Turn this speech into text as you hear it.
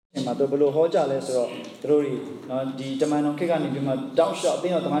မှာသူဘယ်လိုဟောကြားလဲဆိုတော့သူတို့နော်ဒီတမန်တော်ခေတ်ကနေပြီးမှတောက်လျှောက်အတ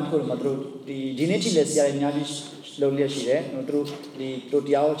င်းတော်တမန်တစ်ခုမှာသူတို့ဒီနေ့ထိလည်းဆရာတွေအများကြီးလုပ်ရရှိတယ်သူတို့တ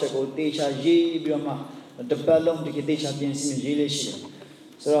ရားဟောချက်ကိုတေချာရေးပြီးတော့မှတပတ်လုံးဒီတေချာပြင်ဆင်ရေးလေးရှိတယ်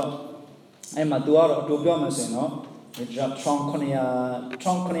ဆိုတော့အဲ့မှာသူကတော့အတူပြောမှဆိုရင်တော့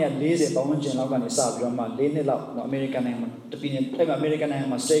1940ပတ်ဝန်းကျင်လောက်ကနေစပြီးတော့မှ4နှစ်လောက်နော်အမေရိကန်နိုင်ငံမှာတပြည်နယ်အဲ့မှာအမေရိကန်နိုင်ငံ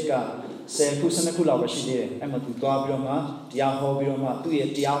မှာ state က10ခု12ခုလောက်ပဲရှိသေးတယ်အဲ့မှာသူသွားပြီးတော့မှတရားဟောပြီးတော့မှသူ့ရဲ့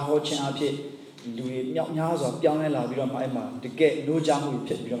တရားဟောခြင်းအဖြစ်လူတွေမြောက်များစွာပြောင်းလဲလာပြီးတော့မှအဲ့မှာတကယ်နိုးကြားမှု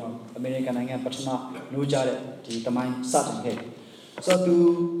ဖြစ်ပြီးတော့မှအမေရိကန်နိုင်ငံပထမနိုးကြားတဲ့ဒီတမိုင်းစတင်ခဲ့တယ်ဆို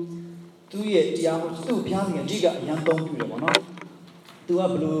တော့သူ့ရဲ့တရားဟောသူ့ဘုရားသခင်အဓိကအရန်သုံးပြုတယ်ပေါ့နော်သူကဘ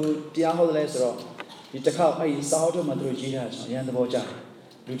ယ်လိုတရားဟောတယ်လဲဆိုတော့ဒီတစ်ခါအဲ့ဒီစာအုပ်ထဲမှာသူတို့ရေးထားတာအရန်သဘောကျတယ်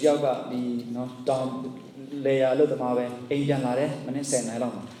လူတစ်ယောက်ကဒီနော်တောင်လေယာလို့တမပဲအိမ်ပြန်လာတယ်မနေ့10နိုင်လော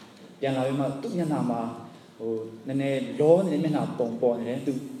က်မှာပြန်လာပြီးမှသူ့မျက်နှာမှာဟိုနည်းနည်းလောနေတဲ့မျက်နှာပုံပေါ်နေတယ်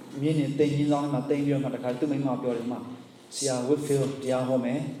သူမြင်းနေတိမ်ရင်းဆောင်မှာတိမ်ပြီးတော့မှတခါသူ့မိန်းမပြောတယ်မှဆရာ Whitfield တရားဟောမ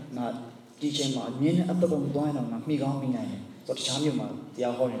ယ်ငါဒီချိန်မှာမြင်းနဲ့အတပုံသွားနေတာငါမိကောင်းမိနိုင်တယ်ဆိုတော့တခြားမြို့မှာတ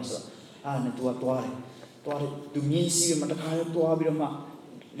ရားဟောနေတယ်ဆိုတော့အားနဲ့သူကသွားတယ်သူမြင်းစီးပြီးမှတခါလည်းသွားပြီးတော့မှ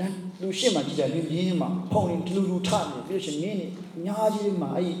လူရှင်းမှကြည့်ကြမြင်းမှာဖုံနေလူထနေပြီးလို့ရှိရင်မြင်းနေအများကြီးမှာ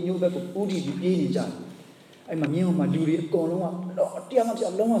အဲ့ဒီမြို့ဘက်ကိုဦးတည်ပြီးပြေးနေကြတယ်အဲ့မှာမြင်းမှာလူတွေအကုန်လုံးကတရားမ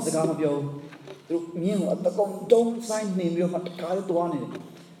ပြောလုံးဝစကားမပြောဘူးသူမြင်းကအတကောင်တုံးဆိုင်နေပြီးတော့မှတခါလည်းသွားနေတယ်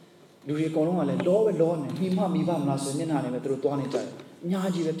လူတွေအကုန်လုံးကလည်းလောပဲလောနေမိဘမလားဆိုမျက်နှာနဲ့ပဲသူတို့သွားနေကြတယ်အများ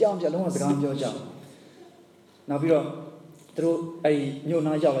ကြီးပဲပြောင်းပြလုံးဝစကားမပြောကြဘူးနောက်ပြီးတော့သူတို့အဲ့မြို့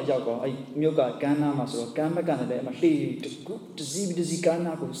နာရောက်တော့အဲ့မြို့ကကမ်းနားမှာဆိုတော့ကမ်းမကန်တယ်အမလှေတစီကမ်း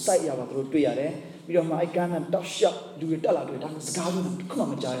နားကိုစိုက်ရပါသူတို့တွေ့ရတယ်ပြီးတော့မှအဲ့ကမ်းနားတောက်လျှောက်လူတွေတက်လာတွေ့ဒါစကားပြောတာတစ်ခုမှ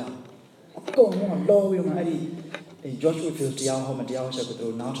မကြားရဘူးအကုန်လုံးကလောပြီးမှအဲ့ဒီ Joshua Field တရားဟောချက်ကိုသူ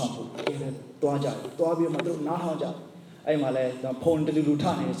တို့နားထောင်ဖို့တွားကြတယ်တွားပြီးမှသူတို့နားထောင်ကြအဲ့မှာလဲဖုန်တလူထ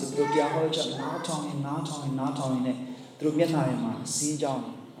နေဆိုသူတို့တရားဟောချက်နားထောင်နေသူတို့မျက်နှာထဲမှာစီးကြောင်း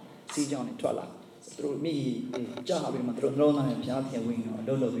နေထွက်လာသူတို့မိကြာပြီးမှသူတို့နှလုံးသားနဲ့ဘုရားသခင်ဝင်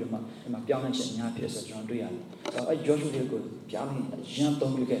တော့လှုပ်ပြီးမှဒီမှာပြောင်းလဲချက်အများဖြစ်ဆိုကျွန်တော်တွေ့ရတယ်ဆိုတော့အဲ့ Joshua Field ကိုဘုရားသခင်ရန်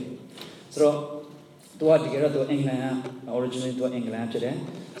သုံးပြခဲ့ဆိုတော့သူကဒီကရတော့အင်္ဂလန် originally သူအင်္ဂလန်ဖြစ်တယ်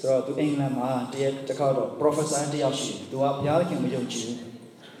ဆိုတော့သူအင်္ဂလန်မှာတစ်ခါတော့ professor တယောက်ရှိတယ်သူကဘုရားသခင်မယုံကြည်ဘူး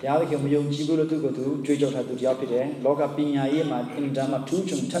ဘုရားသခင်မယုံကြည်ဘူးလို့သူကြွေးကြော်ထားသူတယောက်ဖြစ်တယ်လောကပညာရေးမှာအင်တာမှာထူး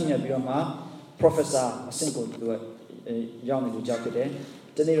ချွန်ထက်မြက်ပြီးတော့မှ professor အဆင့်ကိုသူကရောက်နေသူကြောက်ဖြစ်တယ်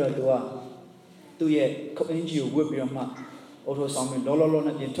ဒီနေ့တော့သူကသူ့ရဲ့ခုအင်ဂျီကိုဝတ်ပြီးတော့မှအော်တိုဆောင်ပြီးလော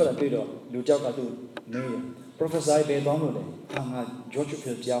နဲ့ပြင်ထွက်လာတွေ့တော့လူကြောက်ကသူမေးတယ် professor ဘယ်သွားလို့လဲငါ George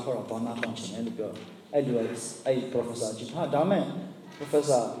Field တရားဟောတာဘာနာထောင်ချင်တယ်လို့ပြောအဲ့လူအဲ့ professor ကြီးဟာဒါမဲ့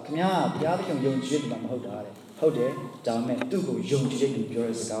professor ခင်ဗျားဘုရားသခင်ယုံကြည်တယ်မဟုတ်တာတဲ့ဟုတ်တယ်ဒါမဲ့သူ့ကိုယုံကြည်တဲ့လူပြော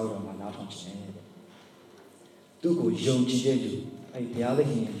တဲ့စကားတော့မှနားထောင်ချင်တယ်တဲ့သူ့ကိုယုံကြည်တဲ့လူအဲ့ဘုရားသ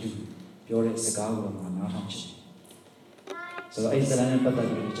ခင်ရဲ့လူပြောတဲ့စကားကိုမှနားထောင်ချင်တယ်ဆိုတော့အဲ့ဇာတ်နဲ့ပတ်သက်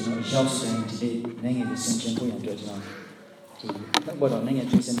ပြီးကျွန်တော်ရောက်စံဒီနေ့နိုင်ငံကိုဆင်ခြင်ဖို့ရအတွက်ကျွန်တော်ဒီဘောတော့နိုင်ငံ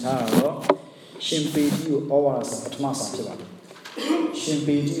ပြင်ဆင်ထားတော့ရှင်ပေကြီးကိုဩဝါဒစာပထမဆောင်ဖြစ်ပါတယ်ရှင်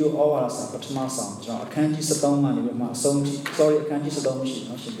ပေကြီးကိုဩဝါဒစာပထမဆောင်ကျွန်တော်အခန်းကြီး73ကနေပြီးမှအဆုံး sorry အခန်းကြီး73မရှိ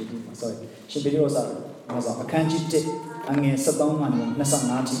နော်ရှင်ပေကြီး sorry ရှင်ပေကြီးတော့စာအခန်းကြီး1အငယ်73ကနေ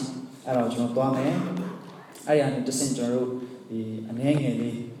25ထိအဲ့တော့ကျွန်တော်သွားမယ်အဲ့ဒီအနေနဲ့တစင်ကျွန်တော်တို့ဒီအနေငယ်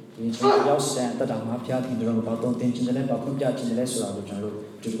လေးဒီကျွန်တော်ရောက်စတဲ့တက်တာမှာဖျားခင်တို့ဘာသုံးသင်ခြင်းလဲဘာဖွင့်ပြခြင်းလဲဆိုတာကိုကျွန်တော်တို့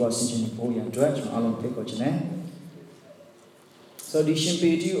ဒီကောဆင်ခြင်းပို့ရန်အတွက်ကျွန်တော်အားလုံးဖိတ်ခေါ်ခြင်းနဲ့ဆိုဒီရှင်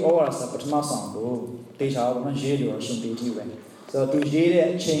ပေတီဩဝါဒစာပထမဆောင်ကိုတေချာတော့ရေးလို့ရှင်ပေတီပဲဆိုတော့သူရေးတဲ့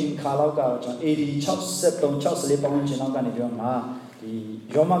အချိန်ခါလောက်ကတော့ကျွန်တော် AD 63 64ပေါင်းချင်လောက်ကနေပြောမှာဒီ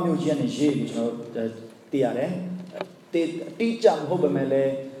ရောမမြို့ကြီးကနေရေးပြီးကျွန်တော်သိရတယ်တိကျမဟုတ်ပါမဲ့လဲ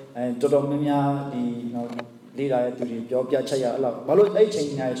တော်တော်များများဒီလေ့လာတဲ့သူတွေပြောပြချက်ရအဲ့လောက်ဘာလို့အဲ့ချိန်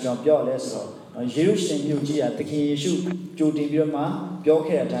ညာကျွန်တော်ပြောရလဲဆိုတော့ယေရုရှလင်မြို့ကြီးကသခင်ယေရှုကြိုတင်ပြီးတော့မှပြော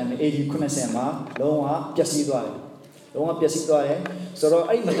ခဲ့တဲ့အတိုင်း AD 90မှာလုံးဝပျက်စီးသွားတယ်ဆိုတော့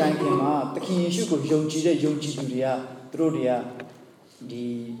အဲ့ဒီမတိုင်ခင်မှာသခင်ယေရှုကိုယုံကြည်တဲ့ယုံကြည်သူတွေကသူတို့တွေကဒီ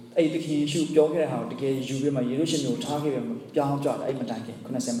အဲ့သခင်ယေရှုပြောခဲ့တဲ့ဟာကိုတကယ်ယူပြီးမှယေရုရှလင်ကိုထားခဲ့ပြီးမှပြောင်းကြတယ်အဲ့မတိုင်ခင်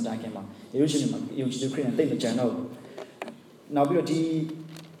90မတိုင်ခင်မှာယေရုရှလင်မှာယုံကြည်သူခရစ်ယာန်တိတ်မကြံတော့ဘူးနောက်ပြီးတော့ဒီ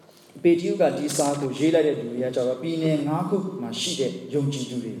ပေတရုကဒီစာကိုရေးလိုက်တဲ့လူတွေကကျတော့ပြည်နယ်9ခုမှာရှိတဲ့ယုံကြည်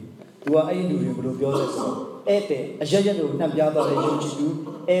သူတွေသူကအဲ့ဒီလူတွေဘယ်လိုပြောလဲဆိုတော့ဧည့်သည်အရက်တို့နှံ့ပြသွားတဲ့ယုံကြည်သူ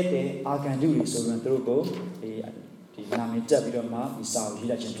ဧည့်သည်အာဂန္တုတွေဆိုတော့သူတို့ကိုဒီနာမည်တက်ပြီးတော့မှဒီစာကိုရေး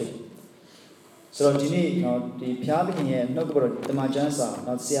လိုက်ခြင်းဖြစ်တယ်ဆိုတော့ဒီနေ့ဒီဖျားသခင်ရဲ့နှုတ်ကပတော်တမန်ကျမ်းစာ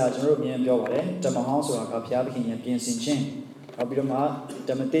ဆရာကျွန်တော်တို့အမြင်ပြောပါတယ်ဓမ္မဟောင်းဆိုတာကဖျားသခင်ရဲ့ပြင်ဆင်ခြင်းနောက်ပြီးတော့မှဓ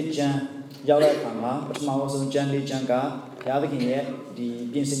မ္မသစ်ကျမ်းရောက်တဲ့အခါမှာပထမဆုံးကျမ်းလေးကျမ်းကဘုရားသခင်ရဲ့ဒီ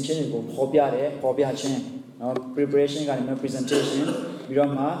ပြင်ဆင်ခြင်းတွေကိုပေါ်ပြခြင်းနော် preparation ကနေ presentation ပြီး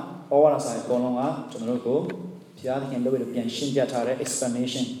တော့မှ over as I call on General Piad can do it, Shinja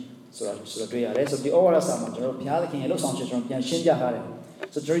explanation. So the over as I General Piad can look on Shinja Hare.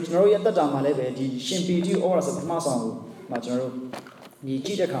 So General at the Damalebe, the Shimpi or as a Mason, General, the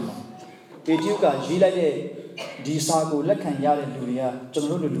Gita Kama. The Duka, Gila de Sago, Lekan Yard and Luria,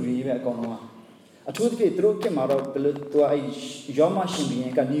 General Luria Gonoa. A tooth through came out of the Yoma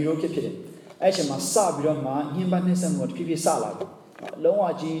Shimbi and Niro Kipit. I shall must sab your ma, him banism what Pipi Salad.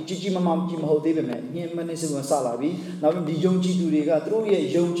 Loa Gigi Mamma Jim Ho David, him banism was Salabi, now the Yonji to Riga through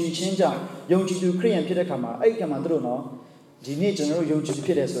ye Yonji Chinja, Yonji to Korean Peter Kama, I come and no. The general Yonji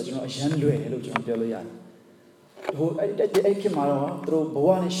Peters was not a Shandue, looked on Peloyan. Who I came out through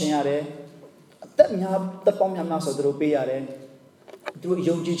Boan Shinare, that me have the Pomya Nasa through Payare, through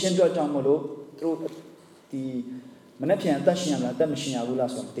Yonji Chinja Jamolo. Through the Manapian Tashian, that machine I will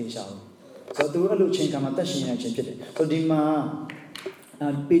last one Tisha. So, through a little change, I'm a Tashian and change it. So, the ma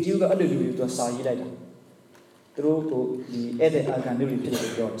and Pijuga alluded to a Sai later. Through the edit, I can do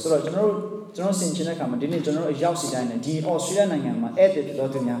it. So, General Sinchinakam, didn't General Yausidan, the Australian and edit to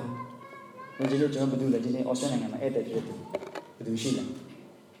Dotina. When you do the Australian and edit to the Sheila.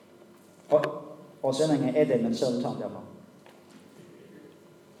 Australian and edit and so on.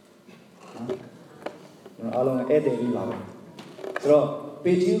 Along a day, so,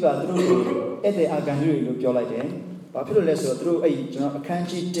 Pijuga through a day, I can do it, your like but people less through a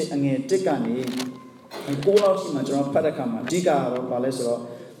country and a Tikani and call out him a general Padakama, Diga or Palesro,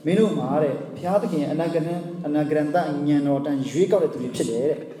 Minu Mare, Piataki and Nagranda and Yanot and Juica to the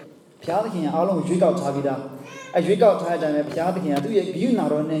Chile, Piataki and Along Juica Tavida, a Juica Tide and a Piataki and do you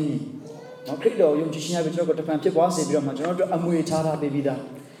not on any. No credo, you just have a joke to find people, say, you're my general Amuitara Bebida.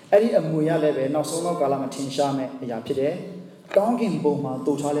 Any Amuya leve, no sono Galamatin Shame, Yapide, Gonging Boma,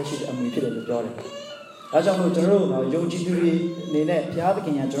 Totale shit and we pit the Jordan. As I know, General, Yoji Duri, Nene,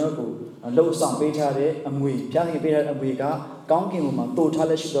 Piataki and General, and low some beta, and we, Piataki beta and we got Gonging Boma,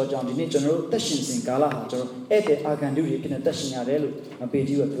 Totale shit or John, the General, Tashins in Gala, Ede, I can do it in a Tashin Adelu, and pay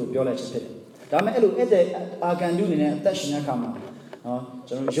you through Yola Pit. Damelu, Ede, I can do in a Tashin Kama.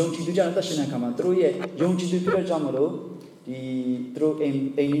 General Yoji Dujan Tashin Kama, through ye, Yoji Dupira Jamalo. The through a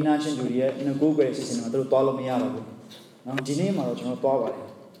nation Julia in a Google system through Tolomia. Now, Jinema, General Power.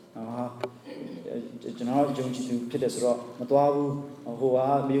 General Junji to Petersro, Matuabu, who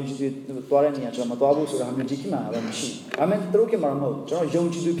are music to Torania, Matuabu, so Hamajikima, Ramishi. I meant through Kimaramo, General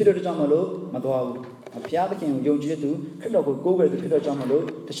Junji to Peter Jamalo, Matuabu. A Piata came Yoji to Kidogo Google to Peter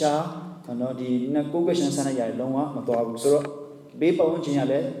Jamalo, Tasha, and the Google and Sanaya, Loma, Matuabu, so Bepa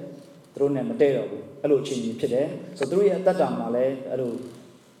Unjinale, thrown in Mateo. Hello, Chinny Pide. So, through that Damale, hello,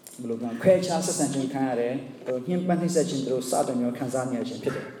 Quay chances and Canare, or him when he said through Southern or Tanzania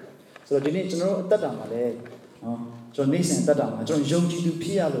Pide. So, the general Tadamale, John Mason Tadama, John Jonji to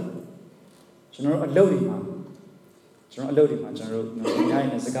Pialo, General Lodima, General Lodima, General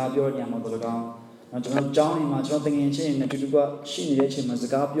Zagabio, Yamadogan, General Johnny, my jumping in chain, and to go, she needed him as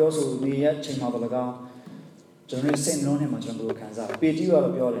Zagabio, so we had Chimabalagan, General Saint Lonim, General Kansas, bid you out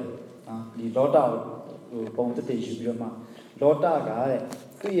of your the Lotta on the Tejuma. Lotta guy,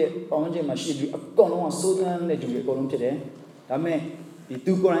 2 years on the machine, a gone Southern Legion column today. That may be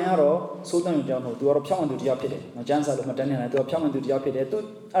 2 Corayaro, Southern Jamo, to a Piaman to Yapide, no chance of Matania to a Piaman to Yapide, to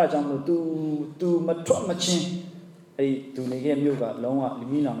Arajamo to Matron Machine, to Negam Yoga, Loma,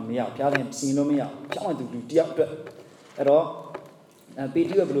 Limina, Mia, Pialan, Sinomia, Piaman to Diap at all. And P.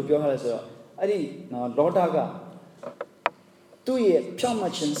 D. Blue Piohas, I did no Lottaga. 2 years,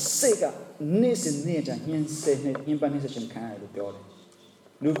 Piamachin Sega, Nisin Nature, Hin say, Himpanization can I go.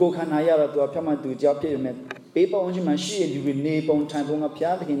 Lugo Canayara to a Piama to Japan, paper on machine, you will name on time on a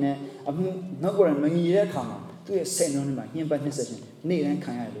piano, a number and many come to a same on Himpanization, Need and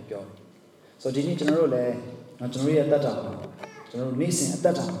can I go. So, the general, General at that time, General Nisin at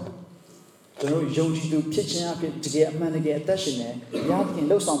that time. General Yoji to pitching up to get man again, Tashine, Yakin,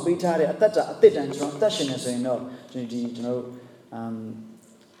 low some beta at that time, Tashine, so you know, General.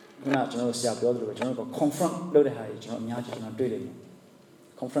 Not General Siapo, General confront Lodi High, General Yaji drilling.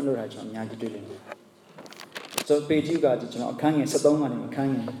 Confront Lodi High, General Yaji drilling. So, pay you got General Kang and Sadoma and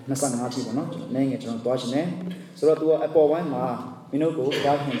Kang, Nasanati, not name it, General Dwashine. So, that was a poor one, Minogo,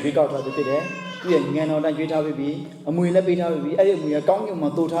 Dark and Drink out of the pit. We are Yano, like Vita will be, and we let Vita will be, we are going to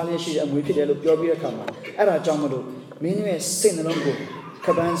totally shit and we pit a look your beer come. Era Jamado, meaning a sin alone.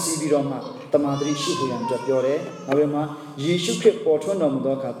 Kaban Sibiroma, Tamadri Shibu and Japiore, Avema, Yeshu or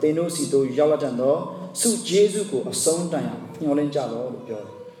Tonomodoka, Teno Sito, Yalatando, Su Jesuko, a song time, Nolan Jalo, Pure.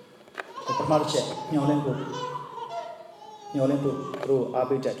 The Pamarche, Nolempo, through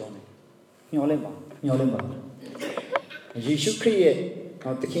Abitat on it. Nolemba. Yeshu create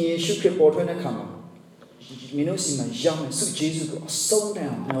တခင်ယေရှုခရစ်ပေါ်ထွန်းတဲ့ခါမှာမင်းတို့စီမှာရောက်မယ်ဆုဂျေဇုကိုအဆုံး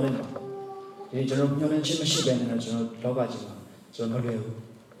တိုင်အောင်မျှော်လင့်ပါဒီကျွန်တော်မျှော်လင့်ခြင်းမရှိဘဲနဲ့ကျွန်တော်လောကကြီးမှာကျွန်တော်မလွယ်ဘူး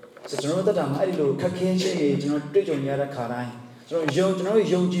ဆိုကျွန်တော်တို့တက်တာမှာအဲ့ဒီလိုခက်ခဲခြင်းတွေကျွန်တော်တွေ့ကြုံရတဲ့ခါတိုင်း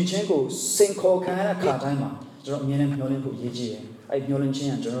ကျွန်တော်ယုံကြည်ခြင်းကိုစင်ခေါ်ခံရတဲ့ခါတိုင်းမှာကျွန်တော်အမြဲတမ်းမျှော်လင့်ဖို့ရည်ကြည်တယ်အဲ့မျှော်လင့်ခြ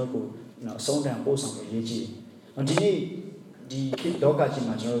င်းကကျွန်တော်တို့ကိုအဆုံးတိုင်ပို့ဆောင်ဖို့ရည်ကြည်တယ်ဒီနေ့ဒီလောကကြီး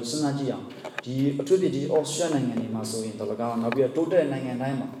မှာကျွန်တော်တို့စဉ်းစားကြည့်အောင်ဒီအထူးသဖြင့်ဒီအော်စတြေးလျနိုင်ငံတွေမှာဆိုရင်တော့၎င်းနောက်ပြီးတော့တိုးတက်နိုင်ငံ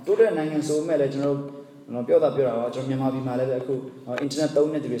တိုင်းမှာတိုးတက်နိုင်ငံဆိုမဲ့လည်းကျွန်တော်တို့ပြောတာပါကျွန်တော်မြန်မာပြည်မှာလည်းပဲအခုအင်တာ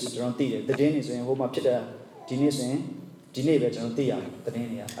နက်သုံးနေတယ်ဆိုကျွန်တော်သိတယ်သတင်းတွေဆိုရင်ဟိုမှာဖြစ်တဲ့ဒီနေ့ဆိုရင်ဒီနေ့ပဲကျွန်တော်သိရတယ်သတင်း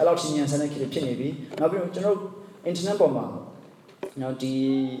တွေကအဲ့လောက်ချင်းညံစတဲ့ခေတ်ဖြစ်နေပြီနောက်ပြီးတော့ကျွန်တော်အင်တာနက်ပေါ်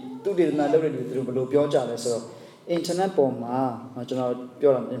မှာဒီသူတွေနာလုပ်တဲ့လူတွေဘယ်လိုပြောကြလဲဆိုတော့အင်တာနက်ပေါ်မှာ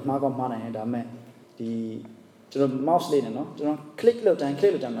ကျွန်တော်ပြောတာမှားကောင်းမှားနိုင်တယ်ဒါပေမဲ့ဒီကျွန်တော် mouse လေးနဲ့နော်ကျွန်တော် click လုပ်တိုင်း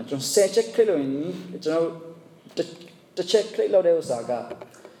မှာကျွန်တော်10 check click လုပ်ရင်ကျွန်တော်တစ် check click လုပ်တဲ့ဥစ္စာ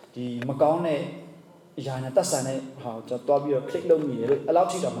ကဒီမကောင်းတဲ့အရာနဲ့တက်ဆိုင်တဲ့ဟာကျွန်တော်တွားပြီးတော့ click လုပ်မိတယ်လို့အဲ့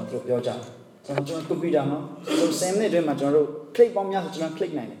လောက်ထိတော့မှသူတို့ပြောကြတယ်ကျွန်တော်ကွန်ပျူတာမှာကျွန်တော်10မိနစ်အတွင်းမှာကျွန်တော်တို့ click ပေါင်းများဆိုကျွန်တော်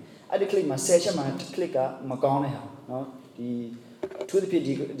click နိုင်တယ်အဲ့ဒီ click မှာ10ချက်မှာ click ကမကောင်း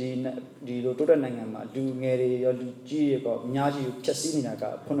တဲ့ဟာနော်ဒီသူတို့ဖြစ်ဒီလိုတိုးတက်နိုင်ငံမှာလူငယ်တွေရောလူကြီးတွေရောအများကြီးဖြတ်စည်းနေတာက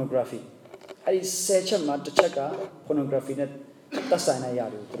pornography အဲ့ဒီ10ချက်မှာတစ်ချက်က pornography နဲ့တက်ဆိုင်တဲ့ຢာ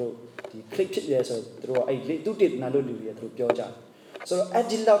တွေသူတို့ဒီ click ဖြစ်ရဲဆိုသူတို့အဲ့ဒီသူတေသနာလို့လူတွေသူတို့ပြောကြတယ်ဆိုတော့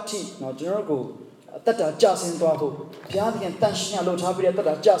အဲ့ဒီလောက်ထိနော်ကျွန်တော်တို့ကိုတတ်တာကြဆင်းသွားဖို့ဘုရားသခင်တန်ရှင်းရလှုပ်ထားပြီးတဲ့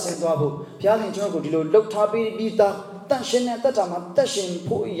တတ်တာကြဆင်းသွားဖို့ဘုရားသခင်ကျွန်တော်ကိုဒီလိုလှုပ်ထားပြီးသားတန်ရှင်းတဲ့တတ်တာမှာတက်ရှင်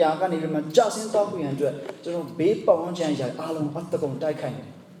ဖို့အရာကနေပြီးမှကြဆင်းသွားဖို့ရန်အတွက်ကျွန်တော်ဘေးပေါင်းချမ်းရာအားလုံးအတကုံတိုက်ခိုက်နေတ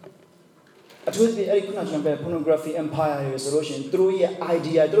ယ်အထူးသဖြင့်အဲ့ဒီခုနကကျွန်တော်ပြော pornography empire တွေဆိုလို့ရှိရင်သူတို့ရဲ့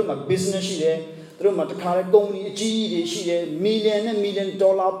idea သူတို့မှာ business ရှိတယ်သူတို့မှာတခါလေကုမ္ပဏီအကြီးကြီးတွေရှိတယ်မီလီယံနဲ့မီလီယံ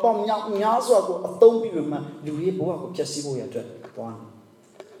ဒေါ်လာပေါင်များစွာကိုအသုံးပြုပြီးမှလူတွေဘဝကိုဖျက်ဆီးဖို့ရအတွက်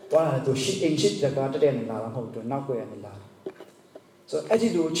သွားတယ်သူရှိအိမ်ရှိတကားတက်နေလာတာမဟုတ်ဘူးနောက်ွယ်ရနေလာဆိုတော့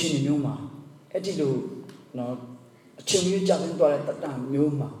အဲ့ဒီလိုအချိန်မျိုးမှာအဲ့ဒီလိုနော်အချိန်မျိုးကြာနေသွားတဲ့တ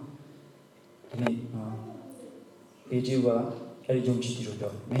တမျိုးမှာဒီနေ့အေဂျီကအဲ့ဒီကြုံကြည့်ကြ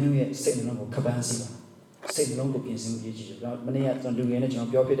ည့်လို့ပြောမင်းတို့ရဲ့စိတ်နှလုံးကိုခပန်းစီပါစိတ်နှလုံးကိုပြင်ဆင်ရေးကြည့်ကြည့်တော့မနေ့ကကျွန်တော်လူငယ်နဲ့ကျွန်တော်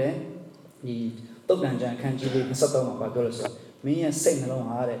ပြောဖြစ်တယ်ဒီတုတ်တန်ကြံအခန်းကြီးလေး23မှာပြောလို့ဆိုတော့မင်း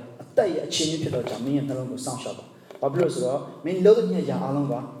ရဲ့စိတ်နှလုံးဟာတဲ့အသက်ရဲ့အခြေအနေဖြစ်တော့ကြောင့်မင်းရဲ့နှလုံးကိုစောင့်ရှောက်ပါဘာဖြစ်လို့ဆိုတော့မင်းလုံးတဲ့ည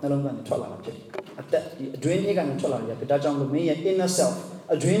အားလုံးကနှလုံးကနေထွက်လာတာဖြစ်တယ်အသက်ဒီအတွင်းထဲကနေထွက်လာရဖြစ်ဒါကြောင့်လို့မင်းရဲ့ inner self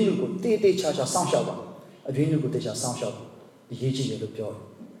အတွင်းလူကိုတေးတေးချာချာစောင့်ရှောက်ပါအတွင်းလူကိုတေးချာစောင့်ရှောက်ပါအရေးကြီးတယ်လို့ပြောတယ်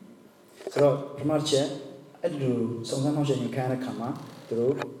ဆိုတော့ပထမချက်အဲ့လိုစုံစမ်းမှောက်ရှင်ခံရတဲ့ခါမှာသူတို့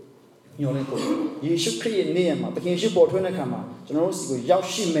ညှော်လင့်ကိုယေရှုခရစ်ရဲ့နေရာမှာသခင်ယေရှုပေါ်ထွန်းတဲ့ခါမှာကျွန်တော်တို့စီကိုရောက်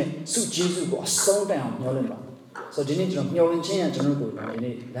ရှိမဲ့ဆုဂျေဇုကိုအဆုံးတိုင်အောင်ညှော်လင့်ပါဆိုတော့ဒီနေ့ကျွန်တော်ညှော်လင့်ခြင်းရကျွန်တော်တို့ကိုဒီ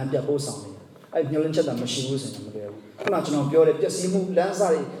နေ့လမ်းပြပို့ဆောင်နေတယ်အဲ့ညှော်လင့်ချက်တာမရှိဘူးဆိုရင်မလွယ်ဘူးခုနကျွန်တော်ပြောတဲ့ပျက်စီးမှုလ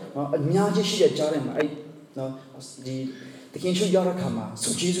မ်းစာတွေအများကြီးရှိတဲ့ကြားထဲမှာအဲ့နော်ဒီသခင်ယေရှုရောက်တဲ့ခါ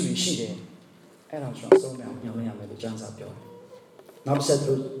မှာဆုဂျေဇုတွေရှိတယ်အဲ့ဒါကျွန်တော်အဆုံးတိုင်အောင်ညှော်လင့်ရမယ်လို့ကျမ်းစာပြောတယ်နောက်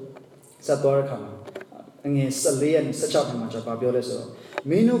ဆက်သူဆက်တော်တဲ့ခါမှာငွေ14ရက်နဲ့16ခါမှာကျွန်တော်ပြောလဲ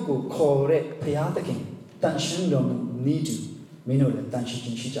ဆိုတော့မင်းတို့ကိုခေါ်တဲ့ဘုရားသခင်တန်ရှင်းတော်မူနေတူမင်းတို့လည်းတန်ရှင်းခြ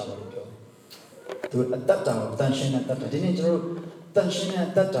င်းရှိကြပါလို့ပြောတယ်သူအတ္တတာကိုတန်ရှင်းတဲ့တတ်တာဒီနေ့ကျွန်တော်တို့တန်ရှင်း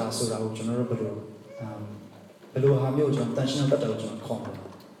တဲ့တတ်တာဆိုတာကိုကျွန်တော်တို့ဘယ်လိုဟာမျိုးကျွန်တော်တန်ရှင်းတဲ့တတ်တာကိုကျွန်တော်ခေါ်တယ်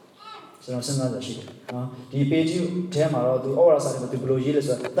ကျွန်တော်စဉ်းစားရရှိတယ်နော်ဒီ page ထဲမှာတော့သူ overall စာတွေမှာသူဘယ်လို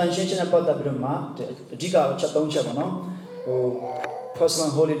ရေးလဲဆိုတော့တန်ရှင်းခြင်းနဲ့ပတ်သက်ပြီးတော့မှအဓိကချက်3ချက်ပါနော်ဟို personal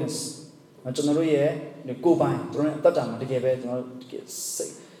holinessကျွန်တော်တို့ရဲ့ကိုယ်ပိုင်ကျွန်တော်တို့အတ္တမှာတကယ်ပဲ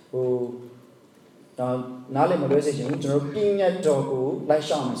ကျွန်တော်စိတ်ဟိုနားလည်မလွဲစေချင်ဘူးကျွန်တော်တို့ပြည့်ညတ်တော်ကိုလိုက်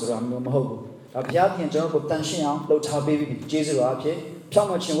ရှောင်မယ်ဆိုတာမျိုးမဟုတ်ဘူးဒါဘုရားခင်ကျွန်တော်တို့ကိုတန်ရှင်းအောင်လှုပ်ထားပေးပြီးကျေးဇူးတော်အဖြစ်ဖြောင့်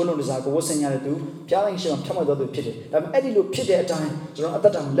မခြင်းဝတ်လုံတစားကိုဝတ်ဆင်ရတဲ့သူဘုရားခင်ရှင်ဖြောင့်မတော်သူဖြစ်တယ်ဒါပေမဲ့အဲ့ဒီလိုဖြစ်တဲ့အတိုင်းကျွန်တော်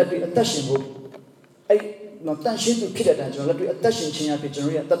အတ္တမှာလက်တွေ့အသက်ရှင်ဖို့အဲ့နော်တန်ရှင်းသူဖြစ်တဲ့အတိုင်းကျွန်တော်လက်တွေ့အသက်ရှင်ခြင်းအဖြစ်ကျွန်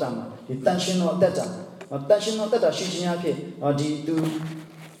တော်ရဲ့အတ္တမှာဒီတန်ရှင်းသောအတ္တတန်ရှင်းသောအတ္တရှိခြင်း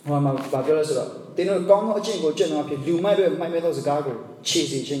အဖြစ်ဒီသူဟိုမှာဘာပြောလဲဆိုတော့တင်းတို့ကောင်းသောအကျင့်ကိုကျင့်တော်အဖြစ်လူမိုက်တွေမိုက်မဲသောစကားကိုခြေ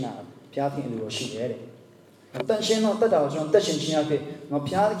စီခြင်းကဘုရားသခင်အလိုရှိတယ်တဲ့။တန်ရှင်းသောတတ်တာကိုကျွန်တော်တက်ရှင်ခြင်း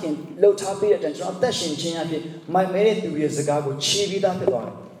အဖြစ်ဘုရားသခင်လှုပ်ထားပေးတဲ့အတိုင်းကျွန်တော်တက်ရှင်ခြင်းအဖြစ်မိုက်မဲတဲ့သူရဲ့စကားကိုခြေပြီးသားဖြစ်သွားတ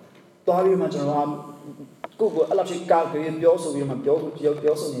ယ်။သွားပြီးမှကျွန်တော်ကိုယ့်ကိုအဲ့လိုဖြစ်ကာကွယ်ပြော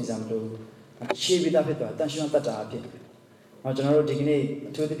ဆိုပြီးမှပြောဆိုနေကြမှာလို့ခြေပြီးသားဖြစ်သွားတယ်တန်ရှင်းသောတတ်တာအဖြစ်ကျွန်တော်တို့ဒီကနေ့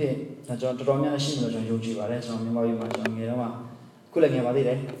အထူးသဖြင့်ကျွန်တော်တော်တော်များများရှိမှလို့ကျွန်တော်ယုံကြည်ပါတယ်ကျွန်တော်မြန်မာပြည်မှာကျွန်တော်ငယ်တော့ခုလည်းငယ်ပါသေးတ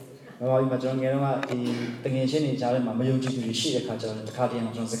ယ်မြန်မာပြည်မှာကျွန်တော်ငယ်တော့ဒီတငယ်ချင်းတွေကြားထဲမှာမယုံကြည်သူတွေရှိတဲ့ခါကျတော့တစ်ခါတည်း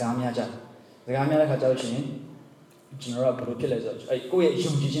မှာကျွန်တော်စကားများကြစကားများတဲ့ခါကျတော့ရှင်ကျွန်တော်ကဘယ်လိုဖြစ်လဲဆိုတော့ကိုယ့်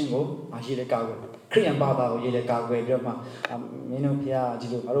ရဲ့ယုံကြည်ခြင်းကိုရေးတဲ့ကာကွယ်ခရိယန်ဘာသာကိုရေးတဲ့ကာကွယ်ပြီးတော့မှမ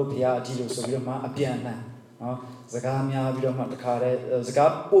င်းတို့ဖျားဒီလိုငါတို့ဖျားဒီလိုဆိုပြီးတော့မှအပြန်အလှန် စကားများပြီးတော့မှတခါတည်းစ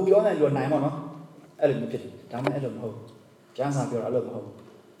ကားပို့ပြောနိုင်လို့နိုင်ပါတော့အဲ့လိုမျိုးဖြစ်တယ်ဒါမှအဲ့လိုမဟုတ်ကျမ်းစာပြောတာအဲ့လိုမဟုတ်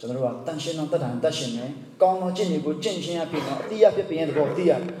ကျွန်တော်တို့ကတန်ရှင်းတော့တတ်တာတတ်ရှင်းမယ်ကောင်းသောကျင့်တွေကိုကျင့်ခြင်းအဖြစ်တော့အတိအဖြစ်ပြင်တဲ့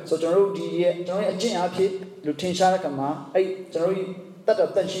ဘောသိရဆိုကျွန်တော်တို့ဒီရဲ့ကျွန်တော်ရဲ့အကျင့်အဖြစ်လူထင်ရှားတဲ့ကမှာအဲ့ကျွန်တော်တို့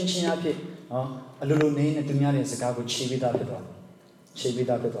တတ်တတ်ရှင်းခြင်းအဖြစ်အလိုလိုနေနဲ့သူများရဲ့စကားကိုခြေပေးတာဖြစ်သွားတယ်ခြေပေး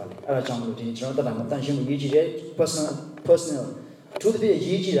တာဖြစ်သွားတယ်အဲ့ဒါကြောင့်မလို့ဒီကျွန်တော်တတ်တာတန်ရှင်းမှုရေးကြည့်တယ် personal သူတို့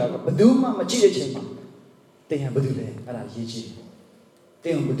ရဲ့ရေးကြည့်တာကဘယ်သူမှမကြည့်တဲ့ချိန်မှာတင်ဟန်ဘယ်သူလဲအဲ့ဒါရေးကြည့်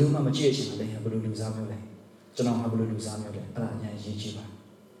တင်ဟန်ဘယ်သူမှမကြည့်တဲ့ချိန်မှာတင်ဟန်ဘယ်လိုလူစားမျိုးလဲကျွန်တော်ဟာဘယ်လိုလူစားမျိုးလဲအဲ့ဒါအရင်ရေးကြည့်ပါ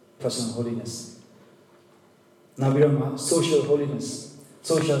personal holiness နောက်ပြီးတော့မှ social holiness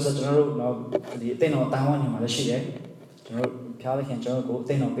social ဆိုကျွန်တော်တို့တော့ဒီအသိတော်အတိုင်းဝိုင်းနေမှာလည်းရှိတယ်ကျွန်တော်တို့ဖျားသခင်ကျွန်တော်တို့ကို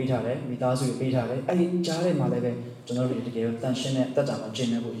အသိတော်ပေးထားတယ်မိသားစုတွေပေးထားတယ်အဲ့ဒီကြားထဲမှာလည်းပဲကျွန်တော်တို့တကယ်တန်ရှင်းတဲ့တက်တာမှာကျင့်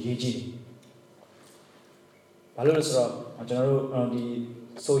နေဖို့အရေးကြီးတယ်ဘာလို့လဲဆိုတော့ကျွန်တော်တို့ဒီ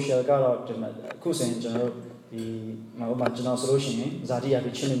social ကတော့ဒီမှာအခုဆိုရင်ကျွန်တော်တို့ဒီမှာကျွန်တော်ဆိုလို့ရှိရင်ဇာတိရ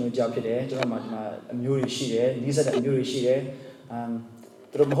ပြီးချင်းနေမျိုးကြောက်ဖြစ်တယ်ကျွန်တော်မှာဒီမှာအမျိုးတွေရှိတယ်နီးစပ်တဲ့အမျိုးတွေရှိ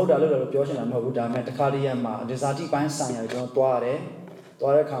တယ်သူတို့မဟုတ်တာလို့လည်းပြောချင်တာမဟုတ်ဘူးဒါပေမဲ့တခါတည်းရမှာဒီဇာတိပိုင်းဆိုင်ရာကျွန်တော်တွားရတယ်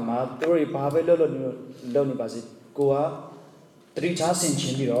တွားတဲ့အခါမှာသူတို့တွေဘာပဲလုပ်နေပါစေကိုကတတိချားဆင်ချ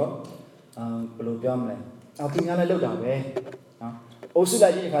င်းပြီးတော့ဘယ်လိုပြောမလဲသူများလည်းလုပ်တာပဲနော်အုပ်စု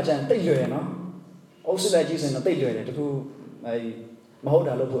လိုက်ကြီးတစ်ခါကျရင်တိတ်လွယ်ရနော်အုပ်စုလိုက်ကြီးဆိုရင်တော့တိတ်လွယ်တယ်တခုမဟုတ်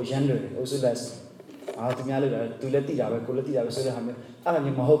တာလို့ဖို့ရမ်းလွယ်တယ်အုပ်စုလိုက်သူများလို့သူလည်းသိတာပဲကိုလည်းသိတာပဲဆိုတဲ့ဟာမျိုး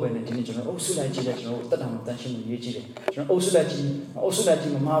အဲ့ဒါမျိုးမဟုတ်ပဲနဲ့ဒီနေ့ကျွန်တော်အုပ်စုလိုက်ကြည့်တယ်ကျွန်တော်တက်တာမှတန်ရှင်းမှုရေးကြည့်တယ်ကျွန်တော်အုပ်စု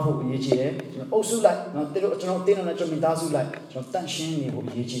လိုက်ကြည့်မမှားဖို့ရေးကြည့်တယ်ကျွန်တော်အုပ်စုလိုက်နော်ကျွန်တော်တင်းတော့ကျွန်တော်မိသားစုလိုက်ကျွန်တော်တန်ရှ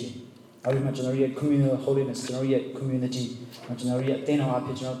င်းနေဖို့ရေးကြည့်တယ်အဲ့ဒီမှာကျွန်တော်ရဲ့ communal holiness ကျွန်တော်ရဲ့ community ကျွန်တော်ရဲ့တင်းတော်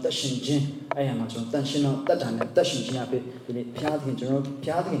အဖြစ်ကျွန်တော်တက်ရှင်ခြင်းအဲ့ရမှာကျွန်တော်တန်ရှင်းတော့တက်တာနဲ့တက်ရှင်ခြင်းအဖြစ်ဒီနေ့ဘုရားသခင်ကျွန်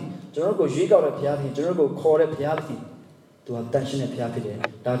တော်ကိုရွေးကောက်တဲ့ဘုရားသခင်ကျွန်တော်ကိုခေါ်တဲ့ဘုရားသခင်သူကတန်ရှင်းတဲ့ဘုရားဖြစ်တယ်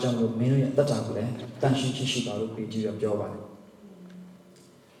ဒါကြောင့်မို့မင်းတို့ရဲ့တက်တာကိုလည်းတန်ရှင်းရှိပါလို့ပြီးကြည့်ရပြောပါတယ်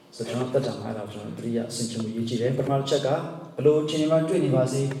ဆိုတော့တက်တာမှာအဲ့ဒါကျွန်တော်တတိယအစဉ်ချင်းကိုရေးကြည့်တယ်ပထမတစ်ချက်ကဘလို့အချိန်မှတွေ့နေပါ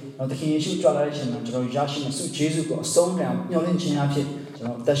စေတော့သခင်ယေရှုကြွလာတဲ့အချိန်မှာကျွန်တော်ရရှိမယ့်ဆုဂျေဇုကိုအဆုံးတန်မျှော်လင့်ခြင်းအဖြစ်ကျွန်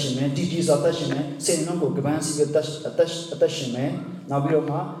တော်တက်ရှင်မယ်တည်ကြည်စွာတက်ရှင်မယ်စေနှုန်းကိုကပန်းစီပဲတက်ရှင်မယ်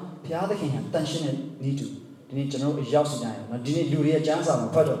နောက်ပြီးတော့မှဘုရားသခင်ကတန်ရှင်းတဲ့ဤသူဒီနေ့ကျွန်တော်တို့ရောက်စီကြရင်ဒီနေ့လူတွေရဲ့ကျမ်းစာမှာ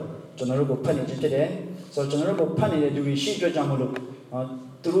ဖတ်တော့ကျွန်တော်တို့ကိုဖတ်နေခြင်းဖြစ်တယ်ဆိုတော့ကျွန်တော်တို့ကိုဖတ်နေတဲ့လူတွေရှိအတွက်ကြောင့်မလို့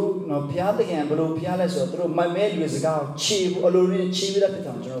သူတို့ဘုရားသခင်ဘယ်လိုဘုရားလဲဆိုတော့သူတို့မိုက်မဲလူတွေစကားခြေဘူးအလိုရင်းခြေပြီး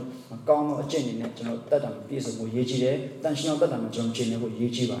တဲ့ဖြစ်အောင်ကျွန်တော်ကောင်းသောအကျင့်တွေနဲ့ကျွန်တော်တက်တာပြည့်စုံဖို့ရေးကြည့်တယ်တန်ရှင်းအောင်တက်တာမှာကျွန်တော်ခြေနေဖို့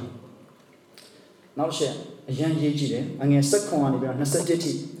ရေးကြည့်ပါတယ်နောက်ဆက်အရန်ရေးကြည့်တယ်အငယ်7ခွန်ကနေပြီးတော့27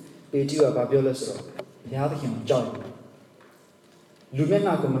ထိပေတရုကပြောလဲဆိုတော့ဘုရားသခင်ကိုကြောက်တယ်လူမျက်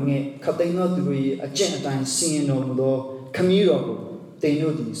နှာကိုမငဲ့ခတ်သိမ်းသောသူတို့၏အကျင့်အတိုင်းဆင်ရင်တော်မူသောခမည်းတော်ကို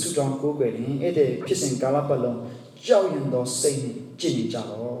တင်တို့သည်ဆုတောင်းကိုးကွယ်ရင်အဲ့ဒီဖြစ်စဉ်ကာလပတ်လုံးကြောက်ရင်သောစိတ်နဲ့ကြည်နေကြ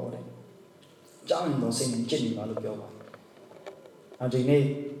တော့တဲ့ကြောက်ရင်သောစိတ်နဲ့ကြည်နေပါလို့ပြောပါတယ်ဒီနေ့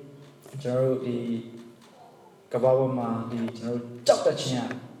ကျွန်တော်တို့ဒီကဘာပေါ်မှာဒီကျွန်တော်တို့ကြောက်တတ်ခြင်း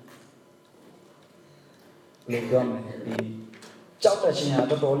ကဘယ်လိုပြောမလဲဒီကြောက်တတ်ခြင်း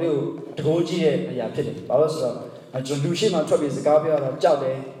ကတော်တော်လေးကိုတကိုးကြီးတဲ့အရာဖြစ်တယ်ဘာလို့ဆိုတော့ကျွန်တော်လူရှိမှထွက်ပြီးစကားပြောတော့ကြောက်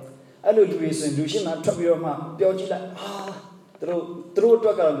တယ်အဲ့လိုလူတွေဆိုရင်လူရှိမှထွက်ပြီးတော့မှပြောကြည့်လိုက်သူတို့အတွ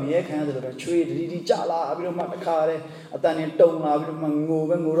က်ကတော့ငရဲခံရတယ်လို့ချွေးတီကြလာပြီးတော့မှတခါတည်းအတန်နဲ့တုံလာပြီးတော့မှ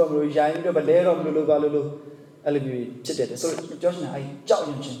ငိုတော့မလို့ရိုင်းပြီးတော့ဗလဲတော့မလို့ပါလို့အဲ့လိုမျိုးဖြစ်တယ်ဆိုတော့ပြောချင်တာအဲ့ကြောက်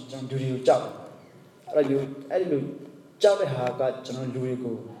ရင်ချင်းကျွန်တော်လူတွေကိုကြောက်တယ်အဲ့လိုကြောက်တဲ့ဟာကကျွန်တော်လူတွေ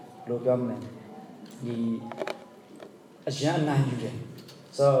ကိုဘယ်လိုပြောမလဲဒီအရန်နိုင်ယူတယ်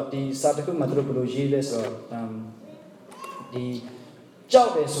ဆိုတော့ဒီစာတခုမှသူတို့ဘယ်လိုရေးလဲဆိုတော့ဒီကြော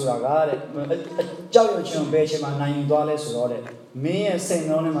က်တယ်ဆိုတာကတဲ့ကြောက်ရွံ့ခြင်းဘယ်ချိန်မှာနိုင်ယူသွားလဲဆိုတော့တဲ့မင်းရဲ့စိတ်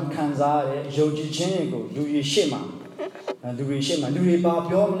နှလုံးထဲမှာခံစားရတဲ့ယုံကြည်ခြင်းတွေကိုလူတွေရှေ့မှာလူ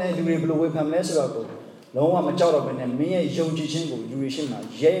တွေဘာပြောမလဲလူတွေဘယ်လိုဝေဖန်မလဲဆိုတော့လုံးဝမကြောက်တော့ဘဲနဲ့မင်းရဲ့ယုံကြည်ခြင်းကိုလူတွေရှေ့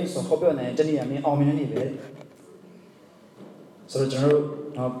မှာရဲဆိုဟောပြောနိုင်တဲ့တနည်းအားဖြင့်အောင်မြင်နေပဲဆိုတော့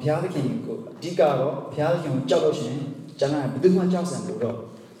ကျွန်တော်တို့ဘုရားသခင်ကိုအဓိကတော့ဘုရားသခင်ကိုကြောက်လို့ရှိရင်ကျန်တာဘယ်သူမှကြောက်စံလို့တော့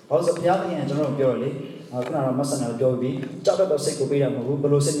ဘာလို့ဆိုဘုရားသခင်ကကျွန်တော်တို့ပြောတယ်လေခုနကတော့မဆန်တယ်ပြောပြီးကြောက်တတ်သောစိတ်ကိုပေးတာမဟုတ်ဘူး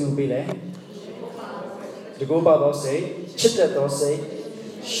ဘယ်လိုစိတ်မျိုးပေးလဲတကူပါသောစိတ်ချစ်တတ်သောစိတ်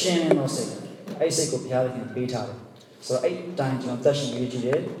ရှင်းသောစိတ်အဲ့စိတ်ကိုဘုရားသခင်ပေးထားတယ်ဆိုတော့အဲ့တိုင်းကျွန်တော်သက်ရှင်ရေးကြည့်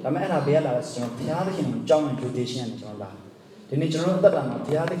တယ်ဒါပေမဲ့အဲ့ဒါဘယ်ရလာလဲဆိုကျွန်တော်ဘုရားသခင်ကိုကြောက်ရင် rotation နဲ့ကျွန်တော်လာဒီနေ့ကျွန်တော်တို့အသက်တာ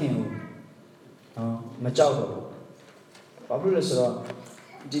မှာဘုရားသခင်ကိုမကြောက်တော့ဘူးဘာဖြစ်လို့လဲဆိုတော့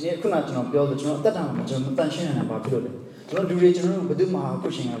ဒီနေ့ခုနကျွန်တော်ပြောလို့ကျွန်တော်အသက်တာမှာကျွန်တော်မတန်ရှင်းနေတာဘာဖြစ်လို့လဲကျွန်တော်လူတွေကျွန်တော်တို့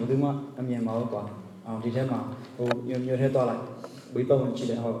ဘယ်သူမှခုရှင်ကဘယ်သူမှအမြင်မဟုတ်ပါဒီထဲမှာမြို့ထဲသွားလိုက်ဝေးပတ်ဝင်ကြည့်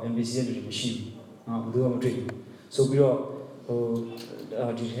တယ်MBC ရဲ့လူတွေမရှိဘူးဘယ်သူမှမတွေ့ဘူး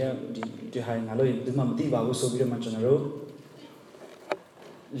ဆိုပြီးတော့ဒီထဲဒီဟာငါလို့ဘယ်သူမှမသိပါဘူးဆိုပြီးတော့မှကျွန်တော်တို့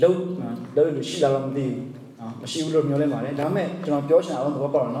လုံးလို့ရှိလာတော့မသိဘူး မရှိဘူးလို့ပြောလဲပါတယ်ဒါပေမဲ့ကျွန်တော်ပြောချင်အောင်သ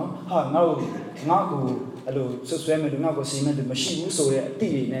ဘောပေါက်တော့ဟာငါ့ကိုအဲ့လိုဆွဆွဲမယ်လို့ငါ့ကိုစီမံတယ်မရှိဘူးဆိုတဲ့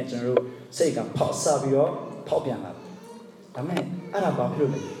အတိတွေနဲ့ကျွန်တော်တို့စိတ်ကဖောက်ဆပြီးတော့ဖောက်ပြန်လာတယ်ဒါပေမဲ့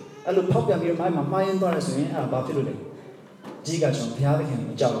အဲ့ဒါဘာဖြစ်လို့လဲအဲ့လိုဖောက်ပြန်ပြီးတော့မှားရင်သွားတယ်ဆိုရင်အဲ့ဒါဘာဖြစ်လို့လဲကြီးကကျွန်တော်ဘုရားသခင်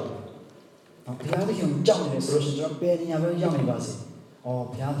ကိုကြောက်လို့ဘုရားသခင်ကိုကြောက်နေတယ်ဆိုလို့ရှိရင်ကျွန်တော်ဘယ်နေရာပဲရောက်နေပါစေဘု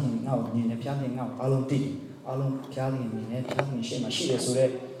ရားသခင်ငါ့ကိုမြင်တယ်ဘုရားသခင်ငါ့ကိုအားလုံးသိအားလုံးဘုရားသခင်မြင်တယ်ဘုရားသခင်ရှေ့မှာရှိတယ်ဆိုတော့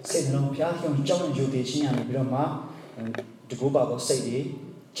စိတ်နှလုံးဘုရားသခင်ကိုကြောက်နေယူတည်ခြင်းရနေပြီးတော့မှတကူပါတော့စိတ်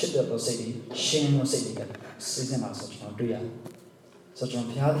တွေချစ်တဲ့စိတ်တွေရှင်းတဲ့စိတ်တွေကစဉ်းစားမှာဆိုကျွန်တော်တွေ့ရတယ်ဆိုတော့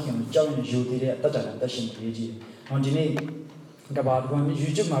ဘုရားသခင်ကိုကြောက်နေယူတည်တဲ့တတ်တာတက်ရှင်ရေးကြည့်ဒီနေ့ကဘာကွန်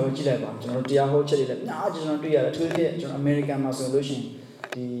YouTube မှာပဲကြည့်လိုက်ပါကျွန်တော်တရားဟောချက်တွေလည်းအများကြီးကျွန်တော်တွေ့ရတယ်အထူးသဖြင့်ကျွန်တော် American မှာဆိုလို့ရှိရင်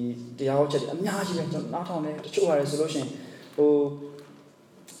ဒီတရားဟောချက်တွေအများကြီးပဲကျွန်တော်နားထောင်တယ်တချို့ဟာတွေဆိုလို့ရှိ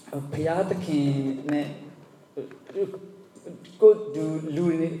ရင်ဘုရားသခင်နဲ့ကိုလူ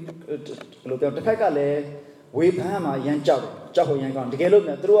တွေဘယ်လိုပြောတစ်ခါကလည်းဝေဖန်မှာရမ်းကြောက်ဖို့ရမ်းကောင်းတ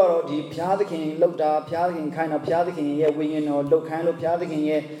ကယ်လို့သူတို့ကတော့ဒီဘုရားသခင်လောက်တာဘုရားသခင်ခိုင်းတာဘုရားသခင်ရဲ့ဝိညာဉ်တော်လောက်ခိုင်းလို့ဘုရားသ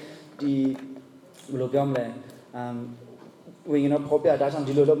ခင်ရဲ့ဒီဘယ်လိုပြောမလဲဝိညာဉ်တော်ဖော်ပြဒါကြောင့်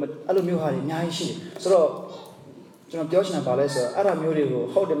ဒီလိုလုပ်အဲ့လိုမျိုးဟာတွေအများကြီးရှိတယ်ဆိုတော့ကျွန်တော်ပြောချင်တာပါလဲဆိုတော့အဲ့ဒါမျိုးတွေ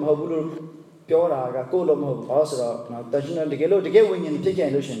ကိုဟုတ်တယ်မဟုတ်ဘူးလို့ပြောတာကကိုယ်လို့မဟုတ်ဘူးဘာလို့ဆိုတော့တကယ်လို့တကယ်ဝိညာဉ်ဖြစ်ကြရ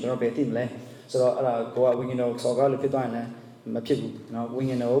င်လို့ရှိရင်ကျွန်တော်ဘယ်သိမလဲဆိုတော့အဲ့ဒါကိုကဝိညာဉ်တော်စော်ကားလို့ဖြစ်သွားရင်လည်းမဖြစ်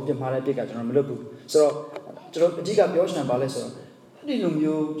ဘူးဝိညာဉ်တော်ကိုပြမှားတဲ့ပြစ်ကကျွန်တော်မလုပ်ဘူးဆိုတော့ကျွန်တော်အဓိကပြောချင်တာပါလဲဆိုတော့ဒီ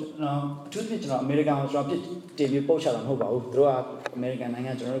လိုမျိုးအထူးသဖြင့်ကျွန်တော်အမေရိကန်ကိုကျွန်တော်ပြစ်တင်ပြီးပို့ချတာမဟုတ်ပါဘူးသူတို့ကအမေရိကန်နိုင်ငံ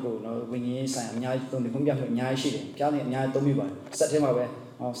ကျွန်တော်တို့ကိုဝိညာဉ်ရေးဆိုင်အများကြီးသုံးပြီးခွင့်ပြမှုအများကြီးရှိတယ်ကြားနေအများကြီးသုံးပြီးပါတယ်စက်ထဲမှာပဲ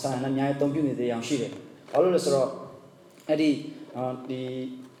ဆိုင်အများကြီးသုံးပြနေသေးအောင်ရှိတယ်ဘာလို့လဲဆိုတော့အဲ့ဒီ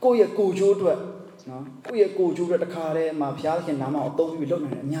ကိုယ့်ရဲ့ကိုယ်ကျိုးအတွက်ကိုယ့်ရဲ့ကိုယ်ကျိုးအတွက်တခါတည်းမှာဘုရားသခင်နာမကိုအသုံးပြီးလုပ်နေ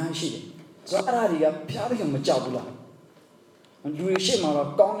တယ်အများကြီးရှိတယ်ဆိုတော့အဲ့ဒါတွေကဘုရားသခင်မကြောက်ဘူးလားလူတွေရှေ့မှာတော့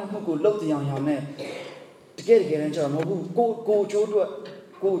ကောင်းတဲ့မှုကိုလုပ်တရားအောင်နဲ့တကယ်တမ်းကျတော့မဟုတ်ဘူးကိုကျိုးအတွက်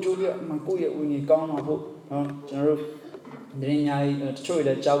ကိုယ့်ရဲ့ဝိညာဉ်ကောင်းအောင်ဖို့ကျွန်တော်တို့ဒီညာတချို့လ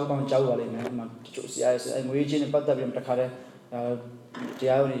ည်းကြောက်ကောင်းကြောက်ပါလိမ့်မယ်တချို့ဆရာရဲ့ငွေချင်းနဲ့ပတ်သက်ပြီးတခါတည်းတ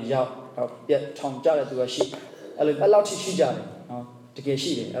ရားရုံးကြီးရောက်ပြတ်ထောင်ကြတဲ့သူကရှိအဲ့လောက်ထိရှိကြတယ်တကယ်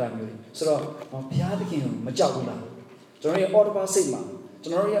ရှိတယ်အဲ့ဒါမျိုးတွေဆိုတော့ဘုရားသခင်ကိုမကြောက်ဘူးလားကျွန်တော်ရဲ့ order စိတ်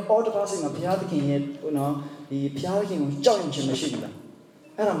မှာဘုရားသခင်ရဲ့ဒီဘုရားသခင်ကိုကြောက်ရင်ခြင်းမရှိဘူး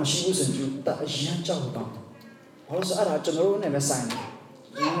လားအဲ့ဒါမရှိဘူးဆိုရင်သူအရင်ကြောက်တော့ဘာလို့ဆိုအဲ့ဒါကျွန်တော်တို့နဲ့ပဲဆိုင်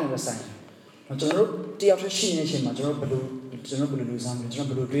တယ်ကျွန်တော်တို့တယောက်တည်းရှိနေချိန်မှာကျွန်တော်ဘယ်လိုလူစားမလဲ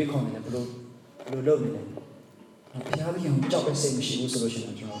ကျွန်တော်ဘယ်လိုတွေးခေါ်နေလဲဘယ်လိုလုပ်နေလဲဘုရားသခင်ကိုကြောက်တဲ့စိတ်မရှိဘူးဆိုလို့ရှိရ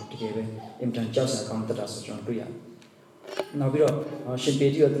င်ကျွန်တော်တကယ်ပဲအင်တန်ကြောက်စရာကောင်းတတ်တာဆိုကျွန်တော်တွေ့ရတယ်နောက်ပြီးတော့ရှင်ပေ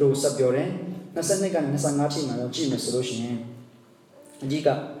တရုကသူတို့ဆက်ပြောတယ်22ကနေ25ချိန်မှာတော့ကြည့်မယ်ဆိုလို့ရှိရင်အကြီး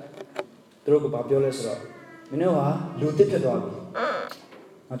ကသူတို့ကပြောလဲဆိုတော့မင်းတို့ဟာလူတစ်ဖြစ်သွား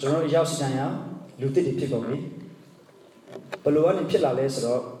ပြီကျွန်တော်ရောက်စီတိုင်းရလူတစ်တွေဖြစ်ကုန်ပြီဘယ်လိုကနေဖြစ်လာလဲ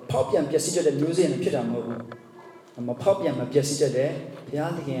ဆိုတော့ဖောက်ပြန်ပျက်စီးတတ်တဲ့မျိုးစေ့နဲ့ဖြစ်တာမဟုတ်ဘူးမဖောက်ပြန်မပျက်စီးတတ်တဲ့ဘု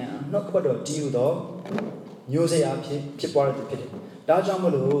ရားသခင်နှုတ်ကပတ်တော်တည်ဟူသောမျိုးစေ့အဖြစ်ပွားတဲ့ဖြစ်တယ်ဒါကြောင့်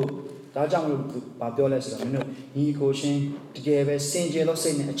မလို့ဘာပြောလဲဆိုတော့မင်းတို့ညီကိုချင်းတကယ်ပဲစင်ကြယ်သောစိ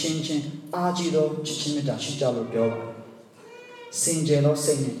တ်နဲ့အချင်းချင်းအားကြီးသောချစ်ချင်းမေတ္တာရှိကြလို့ပြောပါတယ်စင်ကြယ်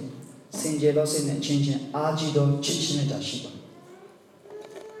သောစိတ်နဲ့အချင်းချင်းအားကြီးသောချစ်ချင်းမေတ္တာ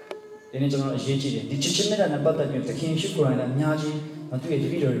ရှိပါဒီနေ့ကျွန်တော်အရေးကြီးတယ်ဒီချစ်ချင်းမေတ္တာနဲ့ပတ်သက်ပြီးသခင်ရှိခိုးတိုင်းလည်းအများကြီးသူ့ရဲ့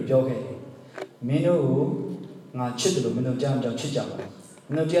တပည့်တော်တွေပြောခဲ့တယ်မင်းတို့ကိုငါချစ်တယ်လို့မင်းတို့တရားကြောင့်ချစ်ကြပါမ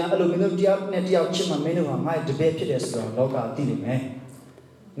င်းတို့တရားအဲ့လိုမင်းတို့တရားနဲ့တရားချစ်မှမင်းတို့ကငါ့ရဲ့တပည့်ဖြစ်တယ်ဆိုတော့လောကသိနေ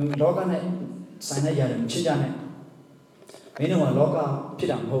မယ်လောကနဲ့ဆိုင်တဲ့ရတယ်မချစ်ကြနဲ့မင်းတို့ကလော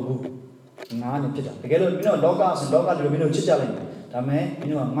ကဖြစ်တာမဟုတ်ဘူးငါနဲ့ဖြစ်တာတကယ်လို့မင်းတို့လောကဆိုလောကလူမင်းတို့ချစ်ကြလိုက်ဒါပေမဲ့မ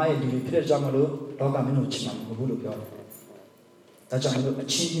င်းတို့ကငါရဲ့လူတွေဖြစ်တဲ့ကြောင့်မလို့လောကမင်းတို့ချစ်မှာမဟုတ်ဘူးလို့ပြောတယ်ဒါကြောင့်မလို့အ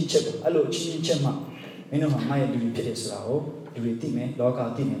ချင်းချင်းချစ်တယ်အဲ့လိုအချင်းချင်းချစ်မှမင်းတို့ကငါရဲ့လူတွေဖြစ်တယ်ဆိုတာကိုလူတွေသိမယ်လောက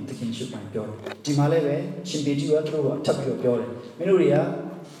သိမယ်သခင်ရှိခိုးပြောတယ်ဒီမှာလည်းပဲရှင်ပေတရုကသူတို့ကထပ်ပြီးတော့ပြောတယ်မင်းတို့တွေ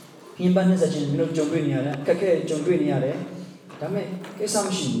ကပြင်းပန်းနေစခြင်းမင်းတို့ကြုံတွေ့နေရတယ်အခက်အခဲကြုံတွေ့နေရတယ်ဒါပေမဲ့ကိစ္စမ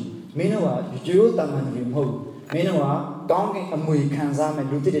ရှိဘူးမင်းတို့ကရိုးတာမှန်တယ်မဟုတ်ဘူးမင်းတို့ကကောင်းကင်အမွေခံစားမဲ့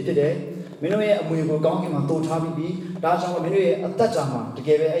လူတစ်တွေဖြစ်တယ်မင်းတို့ရဲ့အမွေကိုကောင်းကင်မှာတိုးထားပြီးဒါကြောင့်မင်းတို့ရဲ့အသက်တာမှာတ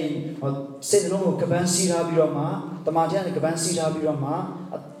ကယ်ပဲအဲ့စိတ်နှလုံးကိုကပန်းစီးထားပြီးတော့မှတမန်ကျန်ကပန်းစီး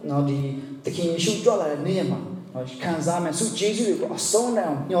ထားပြီးတော့မှဒီသခင်ယေရှုကြွလာတဲ့နေ့ရက်မှာခံစားမဲ့ဆုကျေးဇူးတွေကိုအဆုံးတိုင်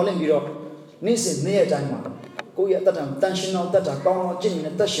အောင်ညှော်လင့်ပြီးတော့နေ့စဉ်နေ့ရက်တိုင်းမှာကိုယ့်ရဲ့အသက်တာတန်ရှင်းသောအသက်တာကောင်းသောကျ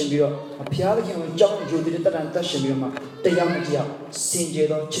င့်နေတဲ့သက်ရှင်ပြီးတော့ဘုရားသခင်ကိုကြောက်ရွံ့တဲ့သက်တာသက်ရှင်ပြီးတော့မှတရားနဲ့တရားစင်ကြယ်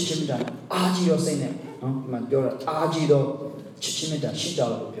သောချစ်ချင်းမေတ္တာအားကြီးသောစိတ်နဲ့မှပြောတာအားကြီးသောချစ်ချင်းမေတ္တာ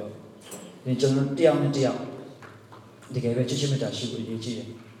ရှိကြလို့ပြောတယ်ဒီကျွန်တော်တရားနဲ့တရားတကယ်ပဲချစ်ချင်းမေတ္တာရှိဖို့အရေးကြီး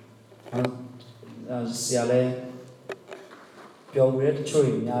တယ်ဆရာလည်းပြောရတဲ့တချို့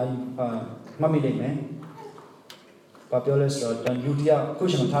အများကြီးမှတ်မိလိမ့်မယ် Papioles or Ludia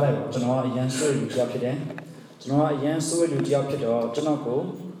cushion Tale, Genoa, Yansu, Ludia Pide, Genoa, Yansu, Ludia Pido,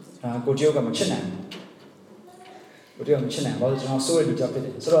 Genoco, Gotioga Machina. Gotioga Machina, while it's not so Ludia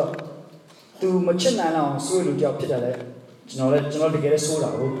Pide. So, to Machina now, so Ludia Pide, General to get a soda,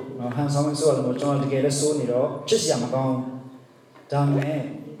 hands on soda, General to get a soda, just Yamagon,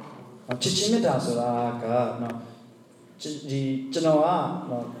 Dame, Chichimita Sola, no. Genoa,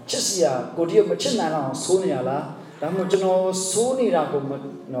 no, Chisia, Godio Machina, Sonia, Ramojono, Sonia,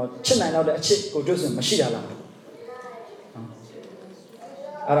 no, China, the chip, Godos, Machida.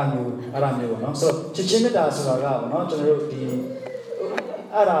 Aramu, no, so Chichimita Sola, no, General the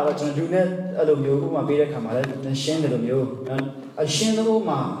Ara, Junet, Alumio, Beta Kamala, and Shen Alumio, and a Shen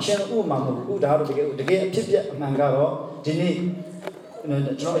Uma, Uda, the gate, Tipia, Mangaro, Dini,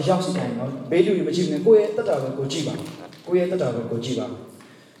 no, Johnson, Bedu, Machine, go at the Gojiba. Quay the Tower Gojiba.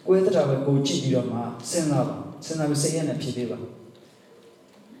 Quay the Tower Gojibama, Senava say and a Pidiva.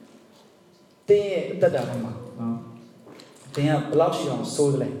 They the Dama. They have Blauchi on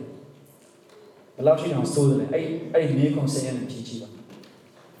Sodley. Blauchi on Sodley. I make on say and a Pidiva.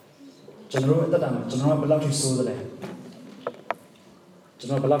 General the Dama, General Blauchi Sodley.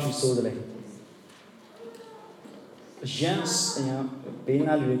 General Blauchi Sodley. Jens,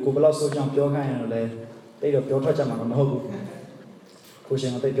 Bina, Kubala Sojan Pioga and they don't touch them on the whole.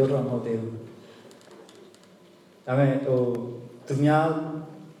 Pushing they built on hotel. I mean, to me,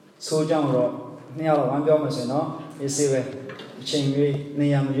 so young, near one government, no, you see, chain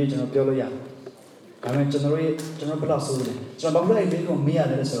Niam region of Piolia. I mean, General Palasso. So, I'm going to me at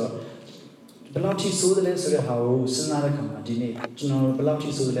the so. Belauchi so the less how Senada General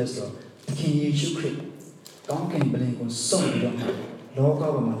Belauchi so the less King you creek. Donkin Blink on some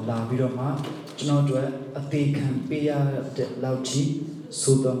Local La Vidoma. General a they can be a Lauchi,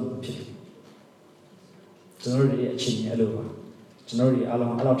 Sudan Pit. Generally a chin alova. Generally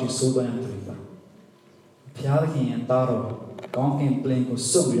along Lauchi Sudan and River. Piarki and Taro, Gonkin Blink of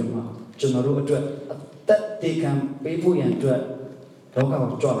Subiama, General that they can be put and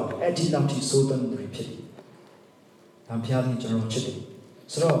local job, Eddie Lauchi Sudan repeat. I'm Piarki General Chitty.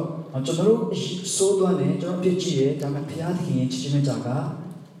 So, on General Sudan, General PGA, Dama Piarki, Chichimajaga.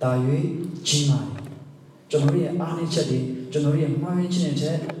 Dayu Chimai. Generally, Anichadi, generally,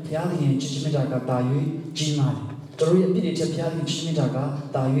 Marichinete, Piali, Chichimitaga, Dayu Chimai. Generally, Pidita Piali, Chichimitaga,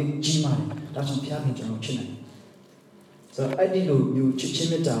 Dayu Chimai. That's on Piali General Chine. So I did you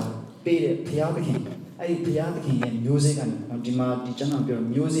Chichimita, Pede Piali, I Piali and music and Dima, the general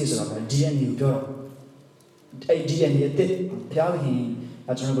music is like a DNA. I DNA, Piali.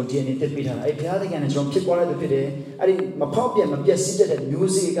 I don't know DNA Peter. I piano again and from Tipwater the Pide. I did my poppy and my guest seated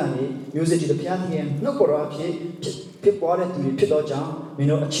music and music to the piano and no for up here, Pipwater to the Pito Jam,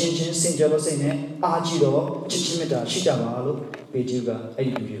 a change in St. Jelosene, Argido, Chichimita, Shitamalo, Petuga,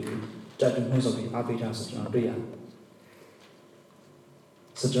 Edu, Judging most of the Abitas of Andrea.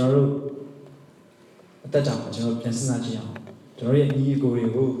 So, General at that time, General Pensinagian, General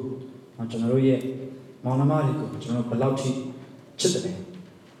Nigo, General Monamarico, General Palauti, Chitane.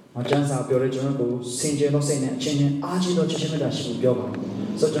 Jansa Original, St. Jelosene, changing Argido Chichimita, she will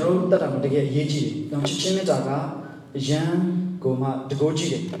go. So, General that I'm to get Yeji, no Chichimitaga, Jan Goma, the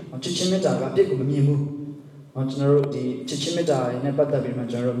Goji, Chichimitaga, Pick Mimu, General the Chichimita, Nepata,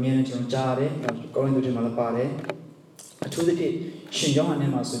 General Manager Jare, going to Malapare. To the Shinjon and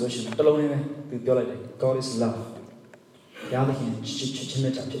Emma solution, the lonely God is love. Pialican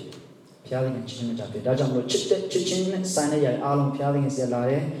Chichimita. Pialing and Chichimita. Dajam Chichin, Sinai, Alum Pialing is the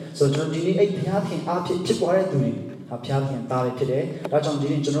Lare. So, John Dini, a Pialing, a Tipware doing, a Pialing and Tali today. Dajam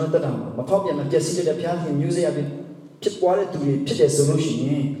Dini, General Tadam, a copy and just seated a Pialing music of Tipware to be Pit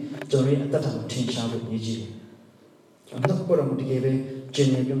solution, Jory at that time, change out of Niji. I'm not put on the game,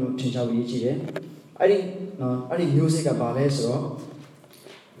 Jenny, change out of Niji. I didn't music about it, so.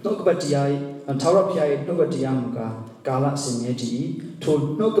 No Kabati, and Tara Pi, no Batiamuka, Gala Sineti,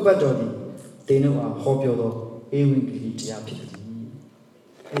 told no Kabadodi. They know a hobby, Ewing Litia Pit.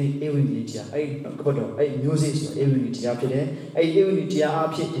 Ewing Litia, I no Kabado, I music, Ewing Litia Pit, I Ewing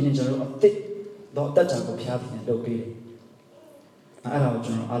Litia Pit in general, a thick, not that type of Piatin and Lopi. I allow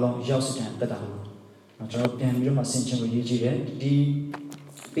General along Jositan that I General Pian Century Yiji, the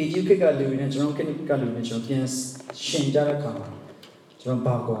PG Kikalu and General Kikalu and against Shinjara From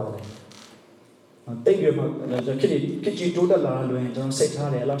Bago. Thank you about the kitchen to the land when John said how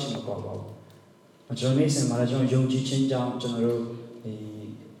they allowed him to go. A journalist and Marajon Yogi change out General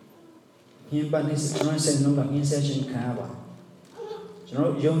him by his joint and number in session Kaba.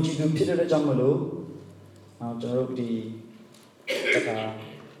 General Yogi to Peter the Jangolo, General the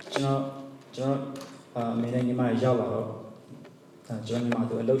General မင်းနဲ့ညီမရောက်လာတော့ကျွန်တော်ညီ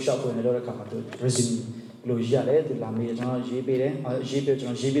မတို့အလုပ်ရှောက်ဝင်လို့တဲ့ခါမှာသူ resume လို့ရတယ်သူလာမေးကျွန်တော်ရေးပေးတယ်ရေးပေးကျွန်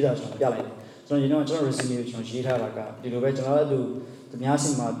တော်ရေးပေးတာကျွန်တော်ပြလိုက်တယ်ကျွန်တော်ကျွန်တော် resume ကိုကျွန်တော်ရေးထားတာကဒီလိုပဲကျွန်တော်အဲ့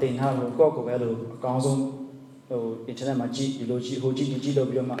လိုသူများစီမှာတင်ထားလို့ကိုယ့်ကိုယ်ပဲလို့အကောင်းဆုံးဟို internet မှာကြည့်ဒီလိုကြည့်ဟိုကြည့်ကြ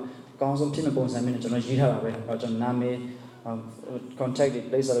ည့်လို့ပြီးတော့မှအကောင်းဆုံးဖြစ်မဲ့ပုံစံမျိုးနဲ့ကျွန်တော်ရေးထားတာပဲကျွန်တော်နာမည် contact တွေ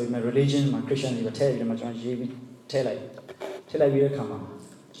place လို့ပြီးမှ religion မှာ Christian တွေပဲထည့်ပြီးတော့မှကျွန်တော်ရေးပြီးထည့်လိုက်ပြီးတဲ့ခါမှာ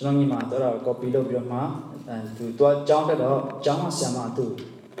ကျွန်တော်ညီမတော့ copy လုပ်ပြီးတော့မှသူတော့ကြောင်းတက်တော့ကြောင်းဆရာမသူ့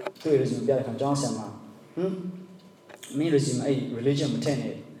resume ပြတဲ့ခါကြောင်းဆရာမမင်း resume အဲ့ religion မထ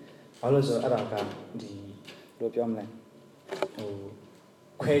ည့်နဲ့ဘာလို့ဆိုတော့အဲ့ဒါကဒီလိုပြောမလဲဟို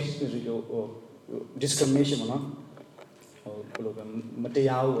question ဟို discrimination ပေါ့နော်ဟိုဘယ်လိုပဲမ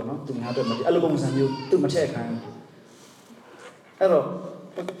တရားဘူးပေါ့နော်သူများတော့အဲ့လိုပုံစံမျိုးသူမထည့်ခိုင်း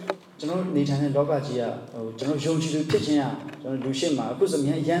အဲ့တော့ကျွန်တော်နေထိုင်တဲ့လောကကြီးကဟိုကျွန်တော်ယုံကြည်သူဖြစ်ခြင်းကကျွန်တော်လူရှိမှာအခု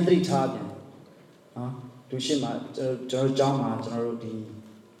ဆိုမြန်ရန်သတိထားပြန်နော်လူရှိမှာကျွန်တော်ကျောင်းမှာကျွန်တော်တို့ဒီ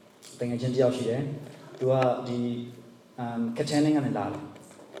တငယ်ချင်းတယောက်ရှိတယ်သူကဒီKatanning ကနေလာတယ်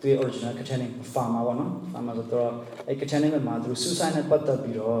သူရဲ့ original Katanning farmer ပေါ့နော် farmer ဆိုတော့အဲ့ Katanning မှာသူ suicide နဲ့ပတ်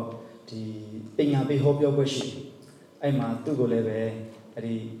သက်ပြီးတော့ဒီပညာပေးဟောပြောပွဲရှိအဲ့မှာသူ့ကိုလည်းပဲ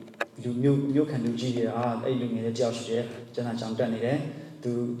အဲ့ဒီလူမျိုးခံလူကြီးတွေအဲ့လူငယ်လေးတယောက်ရှိတယ်ကျွန်တော်ကြောင်တက်နေ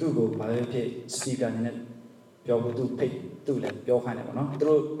တယ်သူ့ကိုဘာပဲဖြစ် speaker အနေနဲ့ပြောဖို့သူလည်းပြောခိုင်း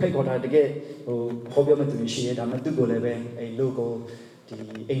တယ်ပေါ့နော်သူတို့ဖိတ်ခေါ်ထားတကယ်ဟိုဟောပြောမဲ့သူတွေရှိတယ်ဒါပေမဲ့သူ့ကိုလည်းပဲအဲ့ logo ဒီ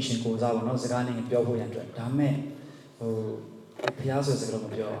ancient ကိုစားပေါ့နော်စကားနဲ့ပြောဖို့ရန်အတွက်ဒါပေမဲ့ဟိုဘုရားဆိုစကားမ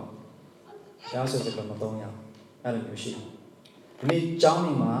ပြောအောင်ဘုရားဆိုစကားမသုံးရအောင်အဲ့လိုမျိုးရှိတယ်ဒီနေ့ကျော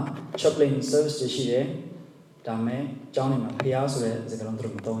င်းနေမှာ chaplain service ရှိတယ်ဒါပေမဲ့ကျောင်းနေမှာဘုရားဆိုတဲ့စကားလုံးသူ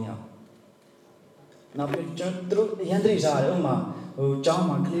တို့မသုံးရအောင်နောက်ပြီးသူတို့ရန်တရိစားတယ်ဥပမာဟိုကျောင်း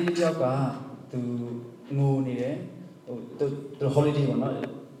မှာကလေးတယောက်ကသူငိုနေတယ်ဟိုသူ holiday ပေါ့နော်သူ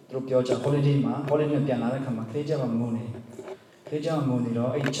တို့ပြောကြ holiday မှာ holiday ပြန်လာတဲ့ခါမှာကလေးတယောက်ကငိုနေတယ်ကလေးတယောက်က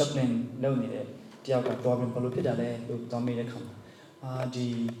ငိုနေတော့အဲ့ chaplain လုပ်နေတဲ့တယောက်ကသွားပြီးဘယ်လိုဖြစ်တာလဲလို့တောင်းမိတဲ့ခါမှာဒီ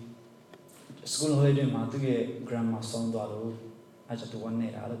school holiday မှာသူ့ရဲ့ grandma ဆုံးသွားလို့အဲ့ကျသူဝ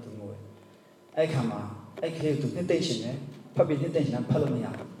မ်းနေတာလို့သူငိုတယ်အဲ့ခါမှာအဲ့ကလေးကသူနှစ်သိမ့်ရှင်တယ်ဖတ်ပြီးနှစ်သိမ့်ရှင်ဖတ်လို့မရ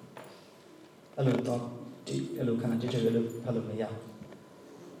ဘူးအဲ့လိုတော့ဒီအဲ့လိုခဏကြည့်ကြလို့ဖတ်လို့မရဘူး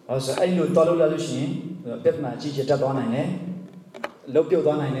အဲ့ဆိုအဲ့လိုတော်လို့လာလို့ရှိရင်ပြဿနာကြီးကျတက်သွားနိုင်တယ်လုတ်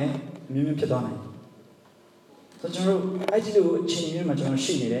ပြုတ်သွားနိုင်တယ်မြင်းဖြစ်သွားနိုင်တယ်ဆိုကျွန်တော်တို့အဲ့ဒီလိုအချိန်မျိုးမှာ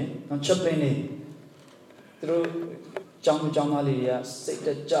ကျွန်တော်ရှိနေတယ်နော်ချက်ပလင်းလေးသူတို့ကျောင်းသားလေးတွေကစိတ်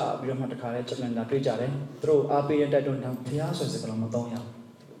တကြပြီးတော့မှတခါလဲချက်ပလင်းလာတွေ့ကြတယ်သူတို့အားပေးတဲ့တိုက်တွန်းတာဘုရားဆိုစကားလုံးမသုံး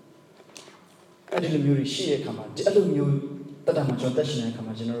ရအဲ့ဒီလိုမျိုးရှိတဲ့အခါမှာအဲ့လိုမျိုးတက်တာမှာကျွန်တော်တက်ရှင်တဲ့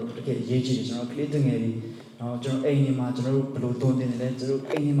အခါမှာကျွန်တော်တို့တကယ်ရေးကြည့်တယ်ကျွန်တော်ကလေးငယ်လေးနော်ကျွန်တော်အိမ်ကြီးမှာကျွန်တော်တို့ဘယ်လိုတုံးတင်နေလဲကျွန်တော်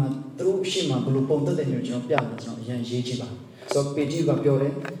အိမ်ကြီးမှာသူတို့ရှိမှဘယ်လိုပုံသက်တယ်မျိုးကျွန်တော်ပြတယ်ကျွန်တော်အရင်ရေးကြည့်ပါဆိုတော့ပေကြီးကပြောတယ်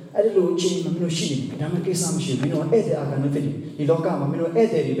အဲ့ဒီလိုအချိန်မှာမလို့ရှိနေတယ်ဒါမှကိစ္စမရှိဘူးမင်းတို့ဧည့်သည်အာခံနေဖြစ်တယ်ဒီလောကမှာမင်းတို့ဧ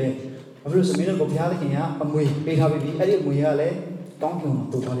ည့်သည်တွေပဲဘာလို့ဆိုမင်းတို့ကိုဘုရားသခင်ကအမွေပေးထားပြီးအဲ့ဒီအမွေကလည်းတောင်းပြုံမှာ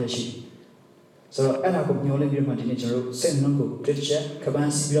တူထားရရှိဆိုတော့အဲ့ဒါကိုညှော်လင့်ပြီးမှဒီနေ့ကျွန်တော်တို့စိတ်နှလုံးကိုတစ်ချက်ခ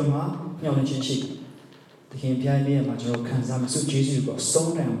ပန်းစီပြီးတော့မှညှော်လင့်ခြင်းရှိသခင်ဘုရားရဲ့မှာကျွန်တော်ခံစားမှုစုကျေးဇူးကိုအ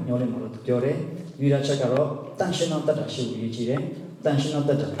ဆုံးတိုင်ညှော်လင့်မှာလို့ပြောတယ်ဒီရချက်ကတော့တန်ရှင်းအောင်တတ်တာရှိကိုရေးကြည့်တယ်တန်ရှင်းအောင်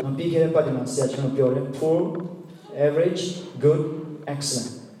တတ်တာပြီးခဲ့တဲ့ပတ်ဒီမှာဆရာကျွန်တော်ပြောတယ် full average good excellent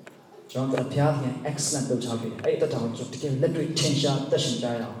ကျွန်တော်ဘုရားသခင် excellent လုပ်ထားပြီအဲ့တတ်တာကိုကျွန်တော်တကယ်လက်တွေ့ထင်ရှား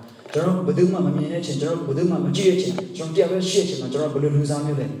သက်ရှင်ကြရအောင်ကျွန်တော်ဘယ်သူမှမမြင်တဲ့ချင်းကျွန်တော်ဘယ်သူမှမကြည့်တဲ့ချင်းကျွန်တော်တရားပဲရှိတဲ့ချင်းမှာကျွန်တော်ဘယ်လိုလူ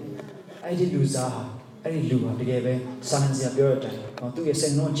စားမျိုးလဲအဲ့ဒီလူစားဟာအဲ့ဒီလူဟာတကယ်ပဲစာလန်စီပြောတဲ့အတိုင်းသူ့ရဲ့စိ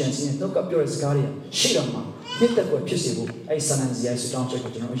တ်နှလုံးကြံစည်တဲ့တော့ကပြောတဲ့စကားတွေရှိတော့မှနှစ်သက်ွယ်ဖြစ်စေဖို့အဲ့စာလန်စီရဲ့စတောင်းချက်ကို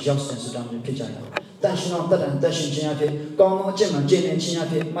ကျွန်တော်ရောက်စင်စတောင်းဖြစ်ကြရအောင်တန်ရှင်အောင်တတ်တန်ရှင်ခြင်းအဖြစ်ကောင်းသောအကျင့်မှကျင့်နေခြင်းအ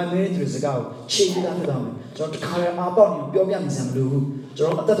ဖြစ်မိုင်မဲသူစကားကိုရှေ့ပြီးသားဖြစ်သွားမယ်ကျွန်တော်တခါရအားပေါက်နေပြောပြနေစမ်းမလို့ဘူးကျွန်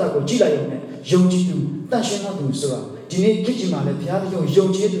တော်အသက်တာကိုကြည့်လိုက်ရုံနဲ့ယုံကြည်သူတန်ရှင်တော်သူဆိုတာဒီနေ့ခေတ်ကြီးမှာလည်းဘုရားသခင်ကို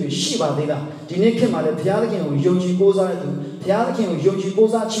ယုံကြည်သူရှိပါသေးလားဒီနေ့ခေတ်မှာလည်းဘုရားသခင်ကိုယုံကြည်ကိုးစားတဲ့သူဘုရားသခင်ကိုယုံကြည်ကိုး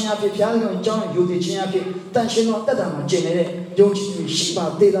စားခြင်းအဖြစ်ဘုရားသခင်ကိုအကြောင်းယုံကြည်ခြင်းအဖြစ်တန်ရှင်တော်တက်တာမှာကျင့်နေတဲ့ယုံကြည်သူ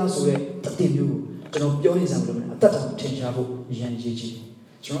ရှိပါသေးလားဆိုတဲ့တတိမျိုးကိုကျွန်တော်ပြောနေစမ်းမလို့အသက်တာထင်ရှားဖို့အရင်ရေးကြ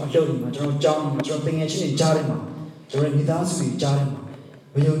ည့်ကျွန်တော်အလုပ်တွေမှာကျွန်တော်ကြောင်းမှာကျွန်တော်သင်ငယ်ချင်းတွေကြားထဲမှာကျွန်တော်မိသားစုတွေကြားထဲမှာ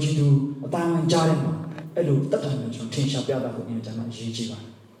မယုံကြည်သူအတိုင်းအဝန်ကြားထဲမှာအဲ့လိုတက်တာမျိုးကျွန်တော်ထင်ရှားပြတာကိုအရင်ကမှရေးကြည့်ပါ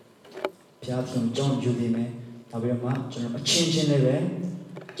ဘုရားသခင်ကြောင်းယူနေမယ်နောက်ပြီးတော့ကျွန်တော်အချင်းချင်း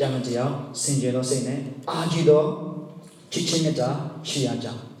လေးပဲကြာမကြောက်စင်ကြယ်သောစိတ်နဲ့အာကြည်သောချစ်ချင်းမြတ်တာရှိရကြ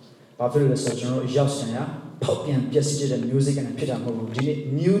ဘာဖြစ်လို့လဲဆိုတော့ကျွန်တော်ရောက်စံရဖောက်ပြန်ပျက်စီးတဲ့ music နဲ့ဖြစ်တာမဟုတ်ဘူးဒီနေ့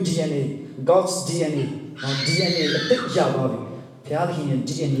new DNA God's DNA DNA အတိတ်ရောက်သွားပြီဘုရားသခင်ရဲ့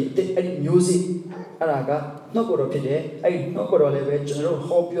DNA အတိတ်အဲ့ဒီ music အဲ့ဒါကနှုတ်ကိုယ်တော်ဖြစ်တယ်အဲ့ဒီနှုတ်ကိုယ်တော်လည်းပဲ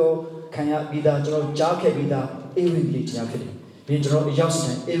ကျွန်တော်တို့ဟောပြောခံရပြီးသားကျွန်တော်ကြားခဲ့ပြီးသားအေဝံဂေလိတရားဖြစ်တယ်ဒီ ဒီကျွန်တော်ရောက်စ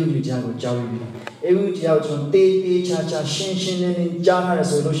တဲ့အေဝံဂေလိတရားကိုကြားပြီးပြီ။အေဝံဂေလိတရားကိုကျွန်တော်တေးသေးချာချာရှင်းရှင်းလင်းလင်းကြားထားရ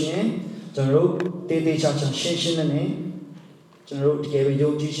ဆိုလို့ရှိရင်ကျွန်တော်တို့တေးသေးချာချာရှင်းရှင်းလင်းလင်းကျွန်တော်တို့တကယ်ပဲ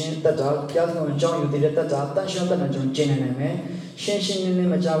ယုံကြည်ခြင်းတတ်တာကြားသခင်ကြောင့်ယူတည်တဲ့တတ်တာတန်ရှင်းတတ်တာကျွန်တော်ကျင့်နိုင်မယ်။ရှင်းရှင်းလင်းလ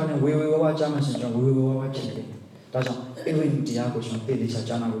င်းမကြားဘဲနဲ့ဝေဝါးကြားမှဆိုကျွန်တော်ဝေဝါးဖြစ်နေတယ်။ဒါကြောင့်အေဝံဂေလိတရားကိုကျွန်တော်တေးသေးချာ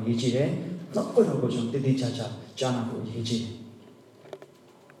ကြားနာဖို့ရည်ကြည်တယ်။နောက်ကိုကျွန်တော်တေးသေးချာချာကြားနာဖို့ရည်ကြည်တယ်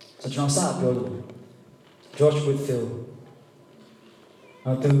။ကျွန်တော်စပြောလို့ George Whitefield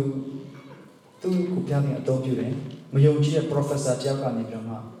သူကိုပြတဲ့အသုံးပြုတယ်မယုံကြည်တဲ့ professor တယောက်ကနေပြီးတော့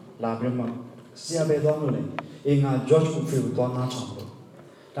မှလာပြီးမှဆရာပဲသွားလို့လေအင်္ဂါ George Whitefield ကိုသွားနားထောင်လို့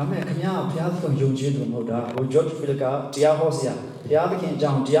ဒါမဲ့ခင်ဗျားဘုရားသခင်ယုံကြည်သူမဟုတ်တာဟို George Whitefield ကတရားဟောဆရာဘုရားသခင်အ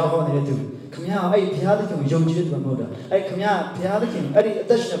ကြောင်းတရားဟောနေတဲ့သူခင်ဗျားအဲ့ဘုရားသခင်ကိုယုံကြည်သူမဟုတ်တာအဲ့ခင်ဗျားဘုရားသခင်အဲ့ဒီအ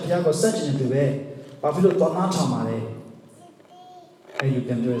သက်ရှင်တဲ့ဘုရားကိုစန့်ကျင်နေသူပဲဘာဖြစ်လို့သွားနားထောင်ပါလဲအဲ့ဒီ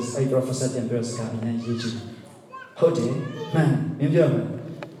ပြန်ပြောအဲ့ professor ပြန်ပြောစကားအရင်ရေးကြည့်ဟုတ်တယ်မှန်မင်းပြောမယ်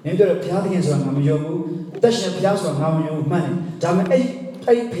မင်းပြောတဲ့ဘုရားသခင်ဆိုတာငါမယုံဘူးတက်ရှင်ဘုရားဆိုတာငါမယုံဘူးမှန်တယ်ဒါပေမဲ့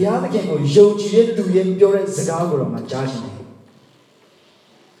အဲ့ဘုရားသခင်ကိုယုံကြည်တဲ့သူရဲ့ပြောတဲ့စကားကိုတော့ငါကြားချင်တယ်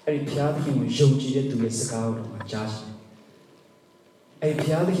အဲ့ဒီဘုရားသခင်ကိုယုံကြည်တဲ့သူရဲ့စကားကိုတော့ငါကြားချင်တယ်အဲ့ဒီဘု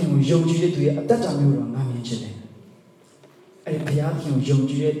ရားသခင်ကိုယုံကြည်တဲ့သူရဲ့အတ္တတာမျိုးတော့ငါမြင်ချင်တယ်အဲ့ဒီဘုရားသခင်ကိုယုံ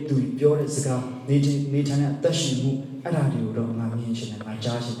ကြည်တဲ့သူပြောတဲ့စကားနေထိုင်တဲ့အသက်ရှင်မှုအဲ့ဒါတွေကိုတော့ငါမြင်ချင်တယ်ငါ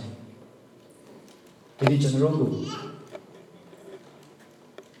ကြားချင်တယ်ဒီကျွန်တော်တို့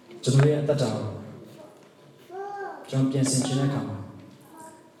ကျွန်တော်ရဲ့အတ္တတာကိုကျွန်တော်ပြင်ဆင်ခြင်းတဲ့အခါမှာ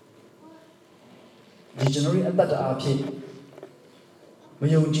ဒီကျွန်တော်ရဲ့အတ္တတာအဖြစ်မ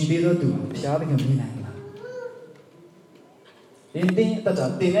ယုံကြည်သေးသောသူဘုရားသခင်မြင်နိုင်လားဒီတင်းအတ္တတာ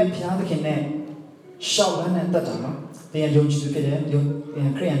တင်းနဲ့ဘုရားသခင်နဲ့ရှောက်လန်းတဲ့အတ္တတာနော်တင်းယုံကြည်သူဖြစ်တယ်တ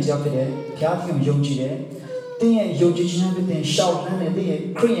င်းခရစ်ယာန်တယောက်ဖြစ်တယ်ဘုရားသခင်ကိုယုံကြည်တယ်တင်းရဲ့ယုံကြည်ခြင်းနဲ့တင်းရှောက်လန်းတဲ့တင်းရဲ့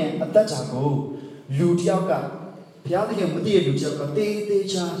ခရစ်ယာန်အတ္တတာကိုလူတယောက်ကဘုရားသခင်မသိတဲ့လူတယောက်ကတေးသေး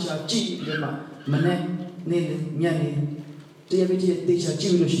ချာချာကြည့်ပြီးမှမနဲ့နေညနေတရားပြည့်တေးချာကြ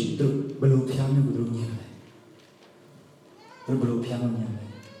ည့်လို့ရှိရင်သူဘယ်လိုဘုရားမျိုးကိုမြင်လဲသူဘယ်လိုဘုရားမျိုးမြင်လဲ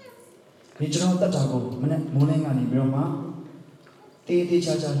ဒီကျွန်တော်တတ်တာကိုမနဲ့မိုးလင်းကနေပြီးတော့မှတေးသေး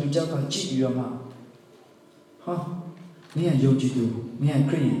ချာချာလူတယောက်ကကြည့်ပြီးတော့မှဟာမင်းကယုံကြည်သူမင်းက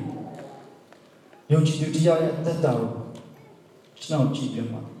ခရစ်ယာန်ယုံကြည်သူတရားရဲ့တတ်တာကိုကျွန်တော်ကြည့်ပြီး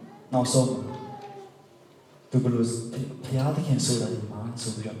မှနောက်ဆုံးသူဘလို့ဘုရားသခင်ဆိုတာဒီမှာ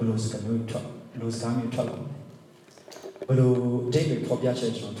ဆိုပြီးတော့ဘလို့စကားမျိုးထွက်ဘလို့စကားမျိုးထွက်လာတယ်ဘလို့ဒိတ်တွေပေါ်ပြချ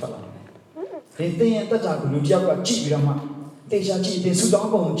က်ကျွန်တော်ထွက်လာတယ်ဒီတင်းရဲ့တက်တာကိုလူတယောက်ကကြည့်ပြီးတော့မှတေချာကြည့်တင်ဆူတော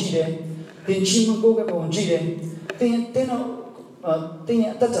င်းပုံကြည့်တယ်တင်ချီမကိုကပုံကြည့်တယ်တင်းတော့တင်း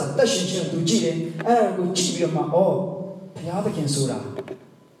ရဲ့တက်တာတက်ရှင်ချင်းသူကြည့်တယ်အဲ့ဒါကိုကြည့်ပြီးတော့မှအော်ဘုရားသခင်ဆိုတာ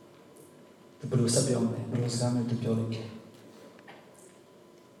သူဘလို့ဆက်ပြောမယ်ဘလို့စကားမျိုးသူပြောလိုက်တယ်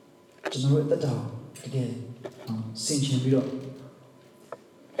ကျွန်တော်ရဲ့တက်တာတကယ်ဆင်ခြင်ပြီးတော့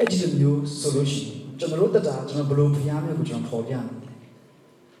အဲ့ဒီလိုမျိုးဆိုလို့ရှိရင်ကျွန်တော်တို့တက်တာကျွန်တော်ဘယ်လိုဘုရားမျိုးကိုကျွန်တော်ပေါ်ပြနိုင်လဲ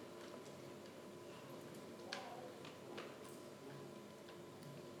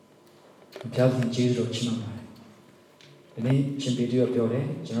ဘုရားရှင်ကျေးဇူးတော်ချီးမွမ်းပါတယ်ဒီနေ့ရှင်ပေတရုပြောတယ်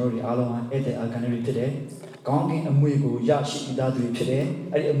ကျွန်တော်တို့ဒီအားလုံးဟာဧည့်သည်အာဂန္တုတွေဖြစ်တယ်ကောင်းကင်အမွေကိုရရှိပြီးသားသူတွေဖြစ်တယ်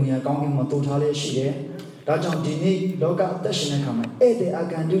အဲ့ဒီအမွေကကောင်းကင်မှာတိုးထားလေးရှိတယ်ဒါကြောင့်ဒီနေ့လောကအသက်ရှင်တဲ့အခါမှာဧည့်သည်အာ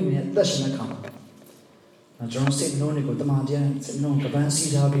ဂန္တုတွေနဲ့အသက်ရှင်တဲ့အခါမှာကျွန်တော်စိတ်နှလုံးတွေကိုတမန်ကျန်စိတ်နှလုံးကပန်း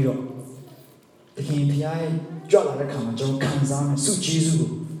စီးထားပြီးတော့တခင်ဘုရားရဲ့ကြွလာတဲ့ခါမှာကျွန်တော်ခံစားမယ်စုကျေးဇူးကို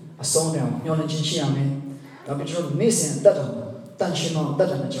အဆုံးတိုင်မျှော်လင့်ခြင်းရှိရမယ်။ဒါပေမဲ့ကျွန်တော်နေ့စဉ်တက်တာတန်ရှင်တော့တက်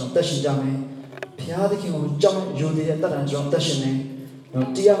တာနဲ့ကျွန်တော်တက်ရှင်ကြမယ်။ဘုရားသခင်ကိုကြောက်ရွံ့နေတဲ့တက်တာကျွန်တော်တက်ရှင်မယ်။တော့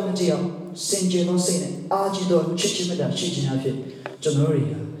တရားမတရားစင်ကြယ်သောစိတ်နဲ့အာကြီးသောချစ်ချင်းမြတ်တာရှိခြင်းအဖြစ်ကျွန်တော်တွေ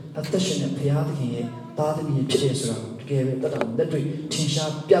အသက်ရှင်တဲ့ဘုရားသခင်ရဲ့သားသမီးဖြစ်တယ်ဆိုတာတကယ်ပဲတက်တာလက်တွေ့ထင်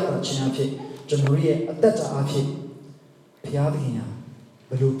ရှားပြသခြင်းအဖြစ်ကျွန်တော်ရဲ့အသက်တာအဖြစ်ဘုရားသခင်ဟာ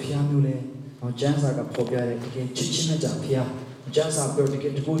ဘယ်လိုဘုရားမျိုးလဲကျမ်းစာကဖော်ပြတဲ့တကယ်ချစ်ချင်းနဲ့ကြာဘုရားကျမ်းစာပြောတက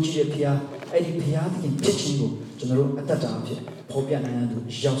ယ်တကူကြည့်တဲ့ဘုရားအဲ့ဒီဘုရားသခင်ဖြစ်ခြင်းကိုကျွန်တော်တို့အသက်တာအဖြစ်ဖော်ပြနိုင်တဲ့သူ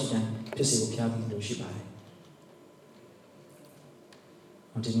ရောက်စတဲ့ဖြစ်စေဖို့ဘုရားသခင်လိုရှိပါတယ်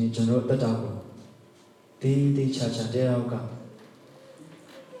။ဒီနေ့ကျွန်တော်တို့အသက်တာကိုတေးချာချာတရားက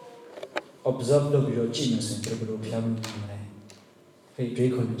observe လုပ်ပြီးတော့ကြည့်နေစဉ်ဘယ်လိုဘုရားမျိုးဖြစ်လဲ။ဒီ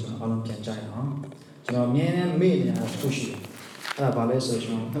တွေးခွင့်ကျွန်တော်အားလုံးပြန်ကြိုက်အောင်ကျွန်တော်အမြဲတမ်းမေ့နေတာသူရှိတယ်အဲ့ဒါဘာလဲဆို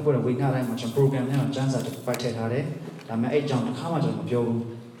ကျွန်တော်နှစ်ခုဝေငှတိုင်းမှာကျွန်တော် program နဲ့ကျန်းစာတစ်ပတ်ထည့်ထားတယ်ဒါပေမဲ့အဲ့အကြောင်းတစ်ခါမှကျွန်တော်မပြောဘူး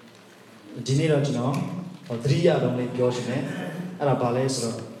ဒီနေ့တော့ကျွန်တော်သတိရတော့လေးပြောရှင်တယ်အဲ့ဒါဘာလဲဆို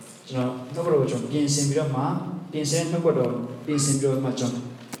တော့ကျွန်တော်နှစ်ခုတော့ကျွန်တော်ပြင်ဆင်ပြီးတော့မှပြင်ဆင်နှစ်ခုတော့ပြင်ဆင်ပြီးတော့မှကျွန်တော်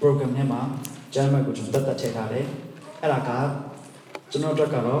program နဲ့မှာကျန်းမာကိုကျွန်တော်တက်ထည့်ထားတယ်အဲ့ဒါကကျွန်တော်တို့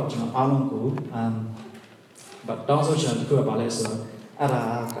ကတော့ကျွန်တော်အားလုံးကိုတောင်းဆိုချင်တဲ့တစ်ခုကဘာလဲဆိုတော့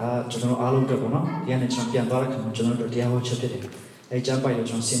Ara general alu de bono yan champion dara kan general de dia ho chapte ai cha pai lo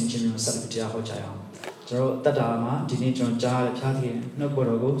chon sin chin sa de dia ho cha ya general tata ma di ni chon cha le phya thi no ko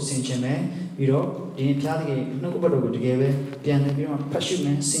ro ko sin chin me pi ro di ni phya thi no ko ro ko tike be pian ne pi ma phat shu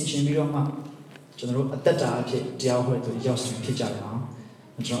me sin chin pi ro ma general tata a phit dia ho to yaw sin phit ja ya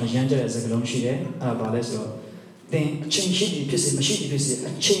general yan ja de sa kalong shi de ara ba le so then chain shi di phit se ma shi di phit se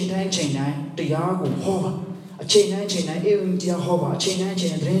chain dai tia ko ho ba a chain dai e tia ho ba chain dai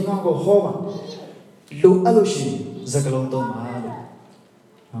dren ngong ko ho ba lo a lo shi sa kalong to ma lo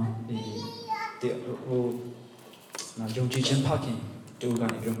ha di the who now young teaching parking do ga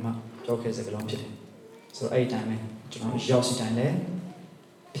ni maကြောက်ခဲစကလုံးဖြစ်တယ်ဆိုတော့အဲ့ဒီတိုင်းပဲကျွန်တော်ရောက်စီတိုင်းလဲ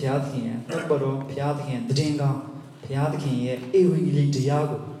ဘုရားသခင်ရဲ့တပတော်ဘုရားသခင်တည်င်းကောင်းဘုရားသခင်ရဲ့အေဝံဂေလိတရား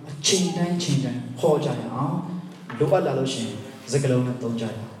ကိုအချိန်တိုင်းဟောကြရအောင်လိုအပ်လာလို့ရှိရင်စကလုံးနဲ့သုံးကြရ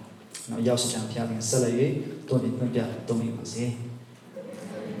အောင်နော်ရောက်စီတိုင်းဘုရားသခင်ဆက်လက်၍တုံ့ပြန်သုံးမိပါစေ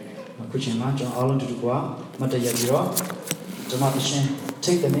အခုချိန်မှာကျွန်တော်အားလုံးတူတူကမတ်တရပြီးတော့ကျွန်တော်ရှင်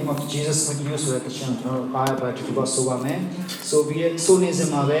Take the name of Jesus with you so that the children are by to go so amen. So be it so needs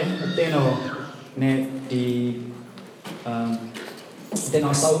in my way, then or then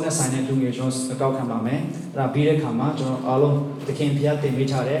our soundness sign and doing Jones a cow come by me. Rabbi Kama, John Alon, the King Piat, the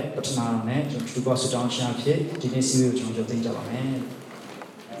Mitare, but now to go so down sharp here, didn't see you, John, think of amen.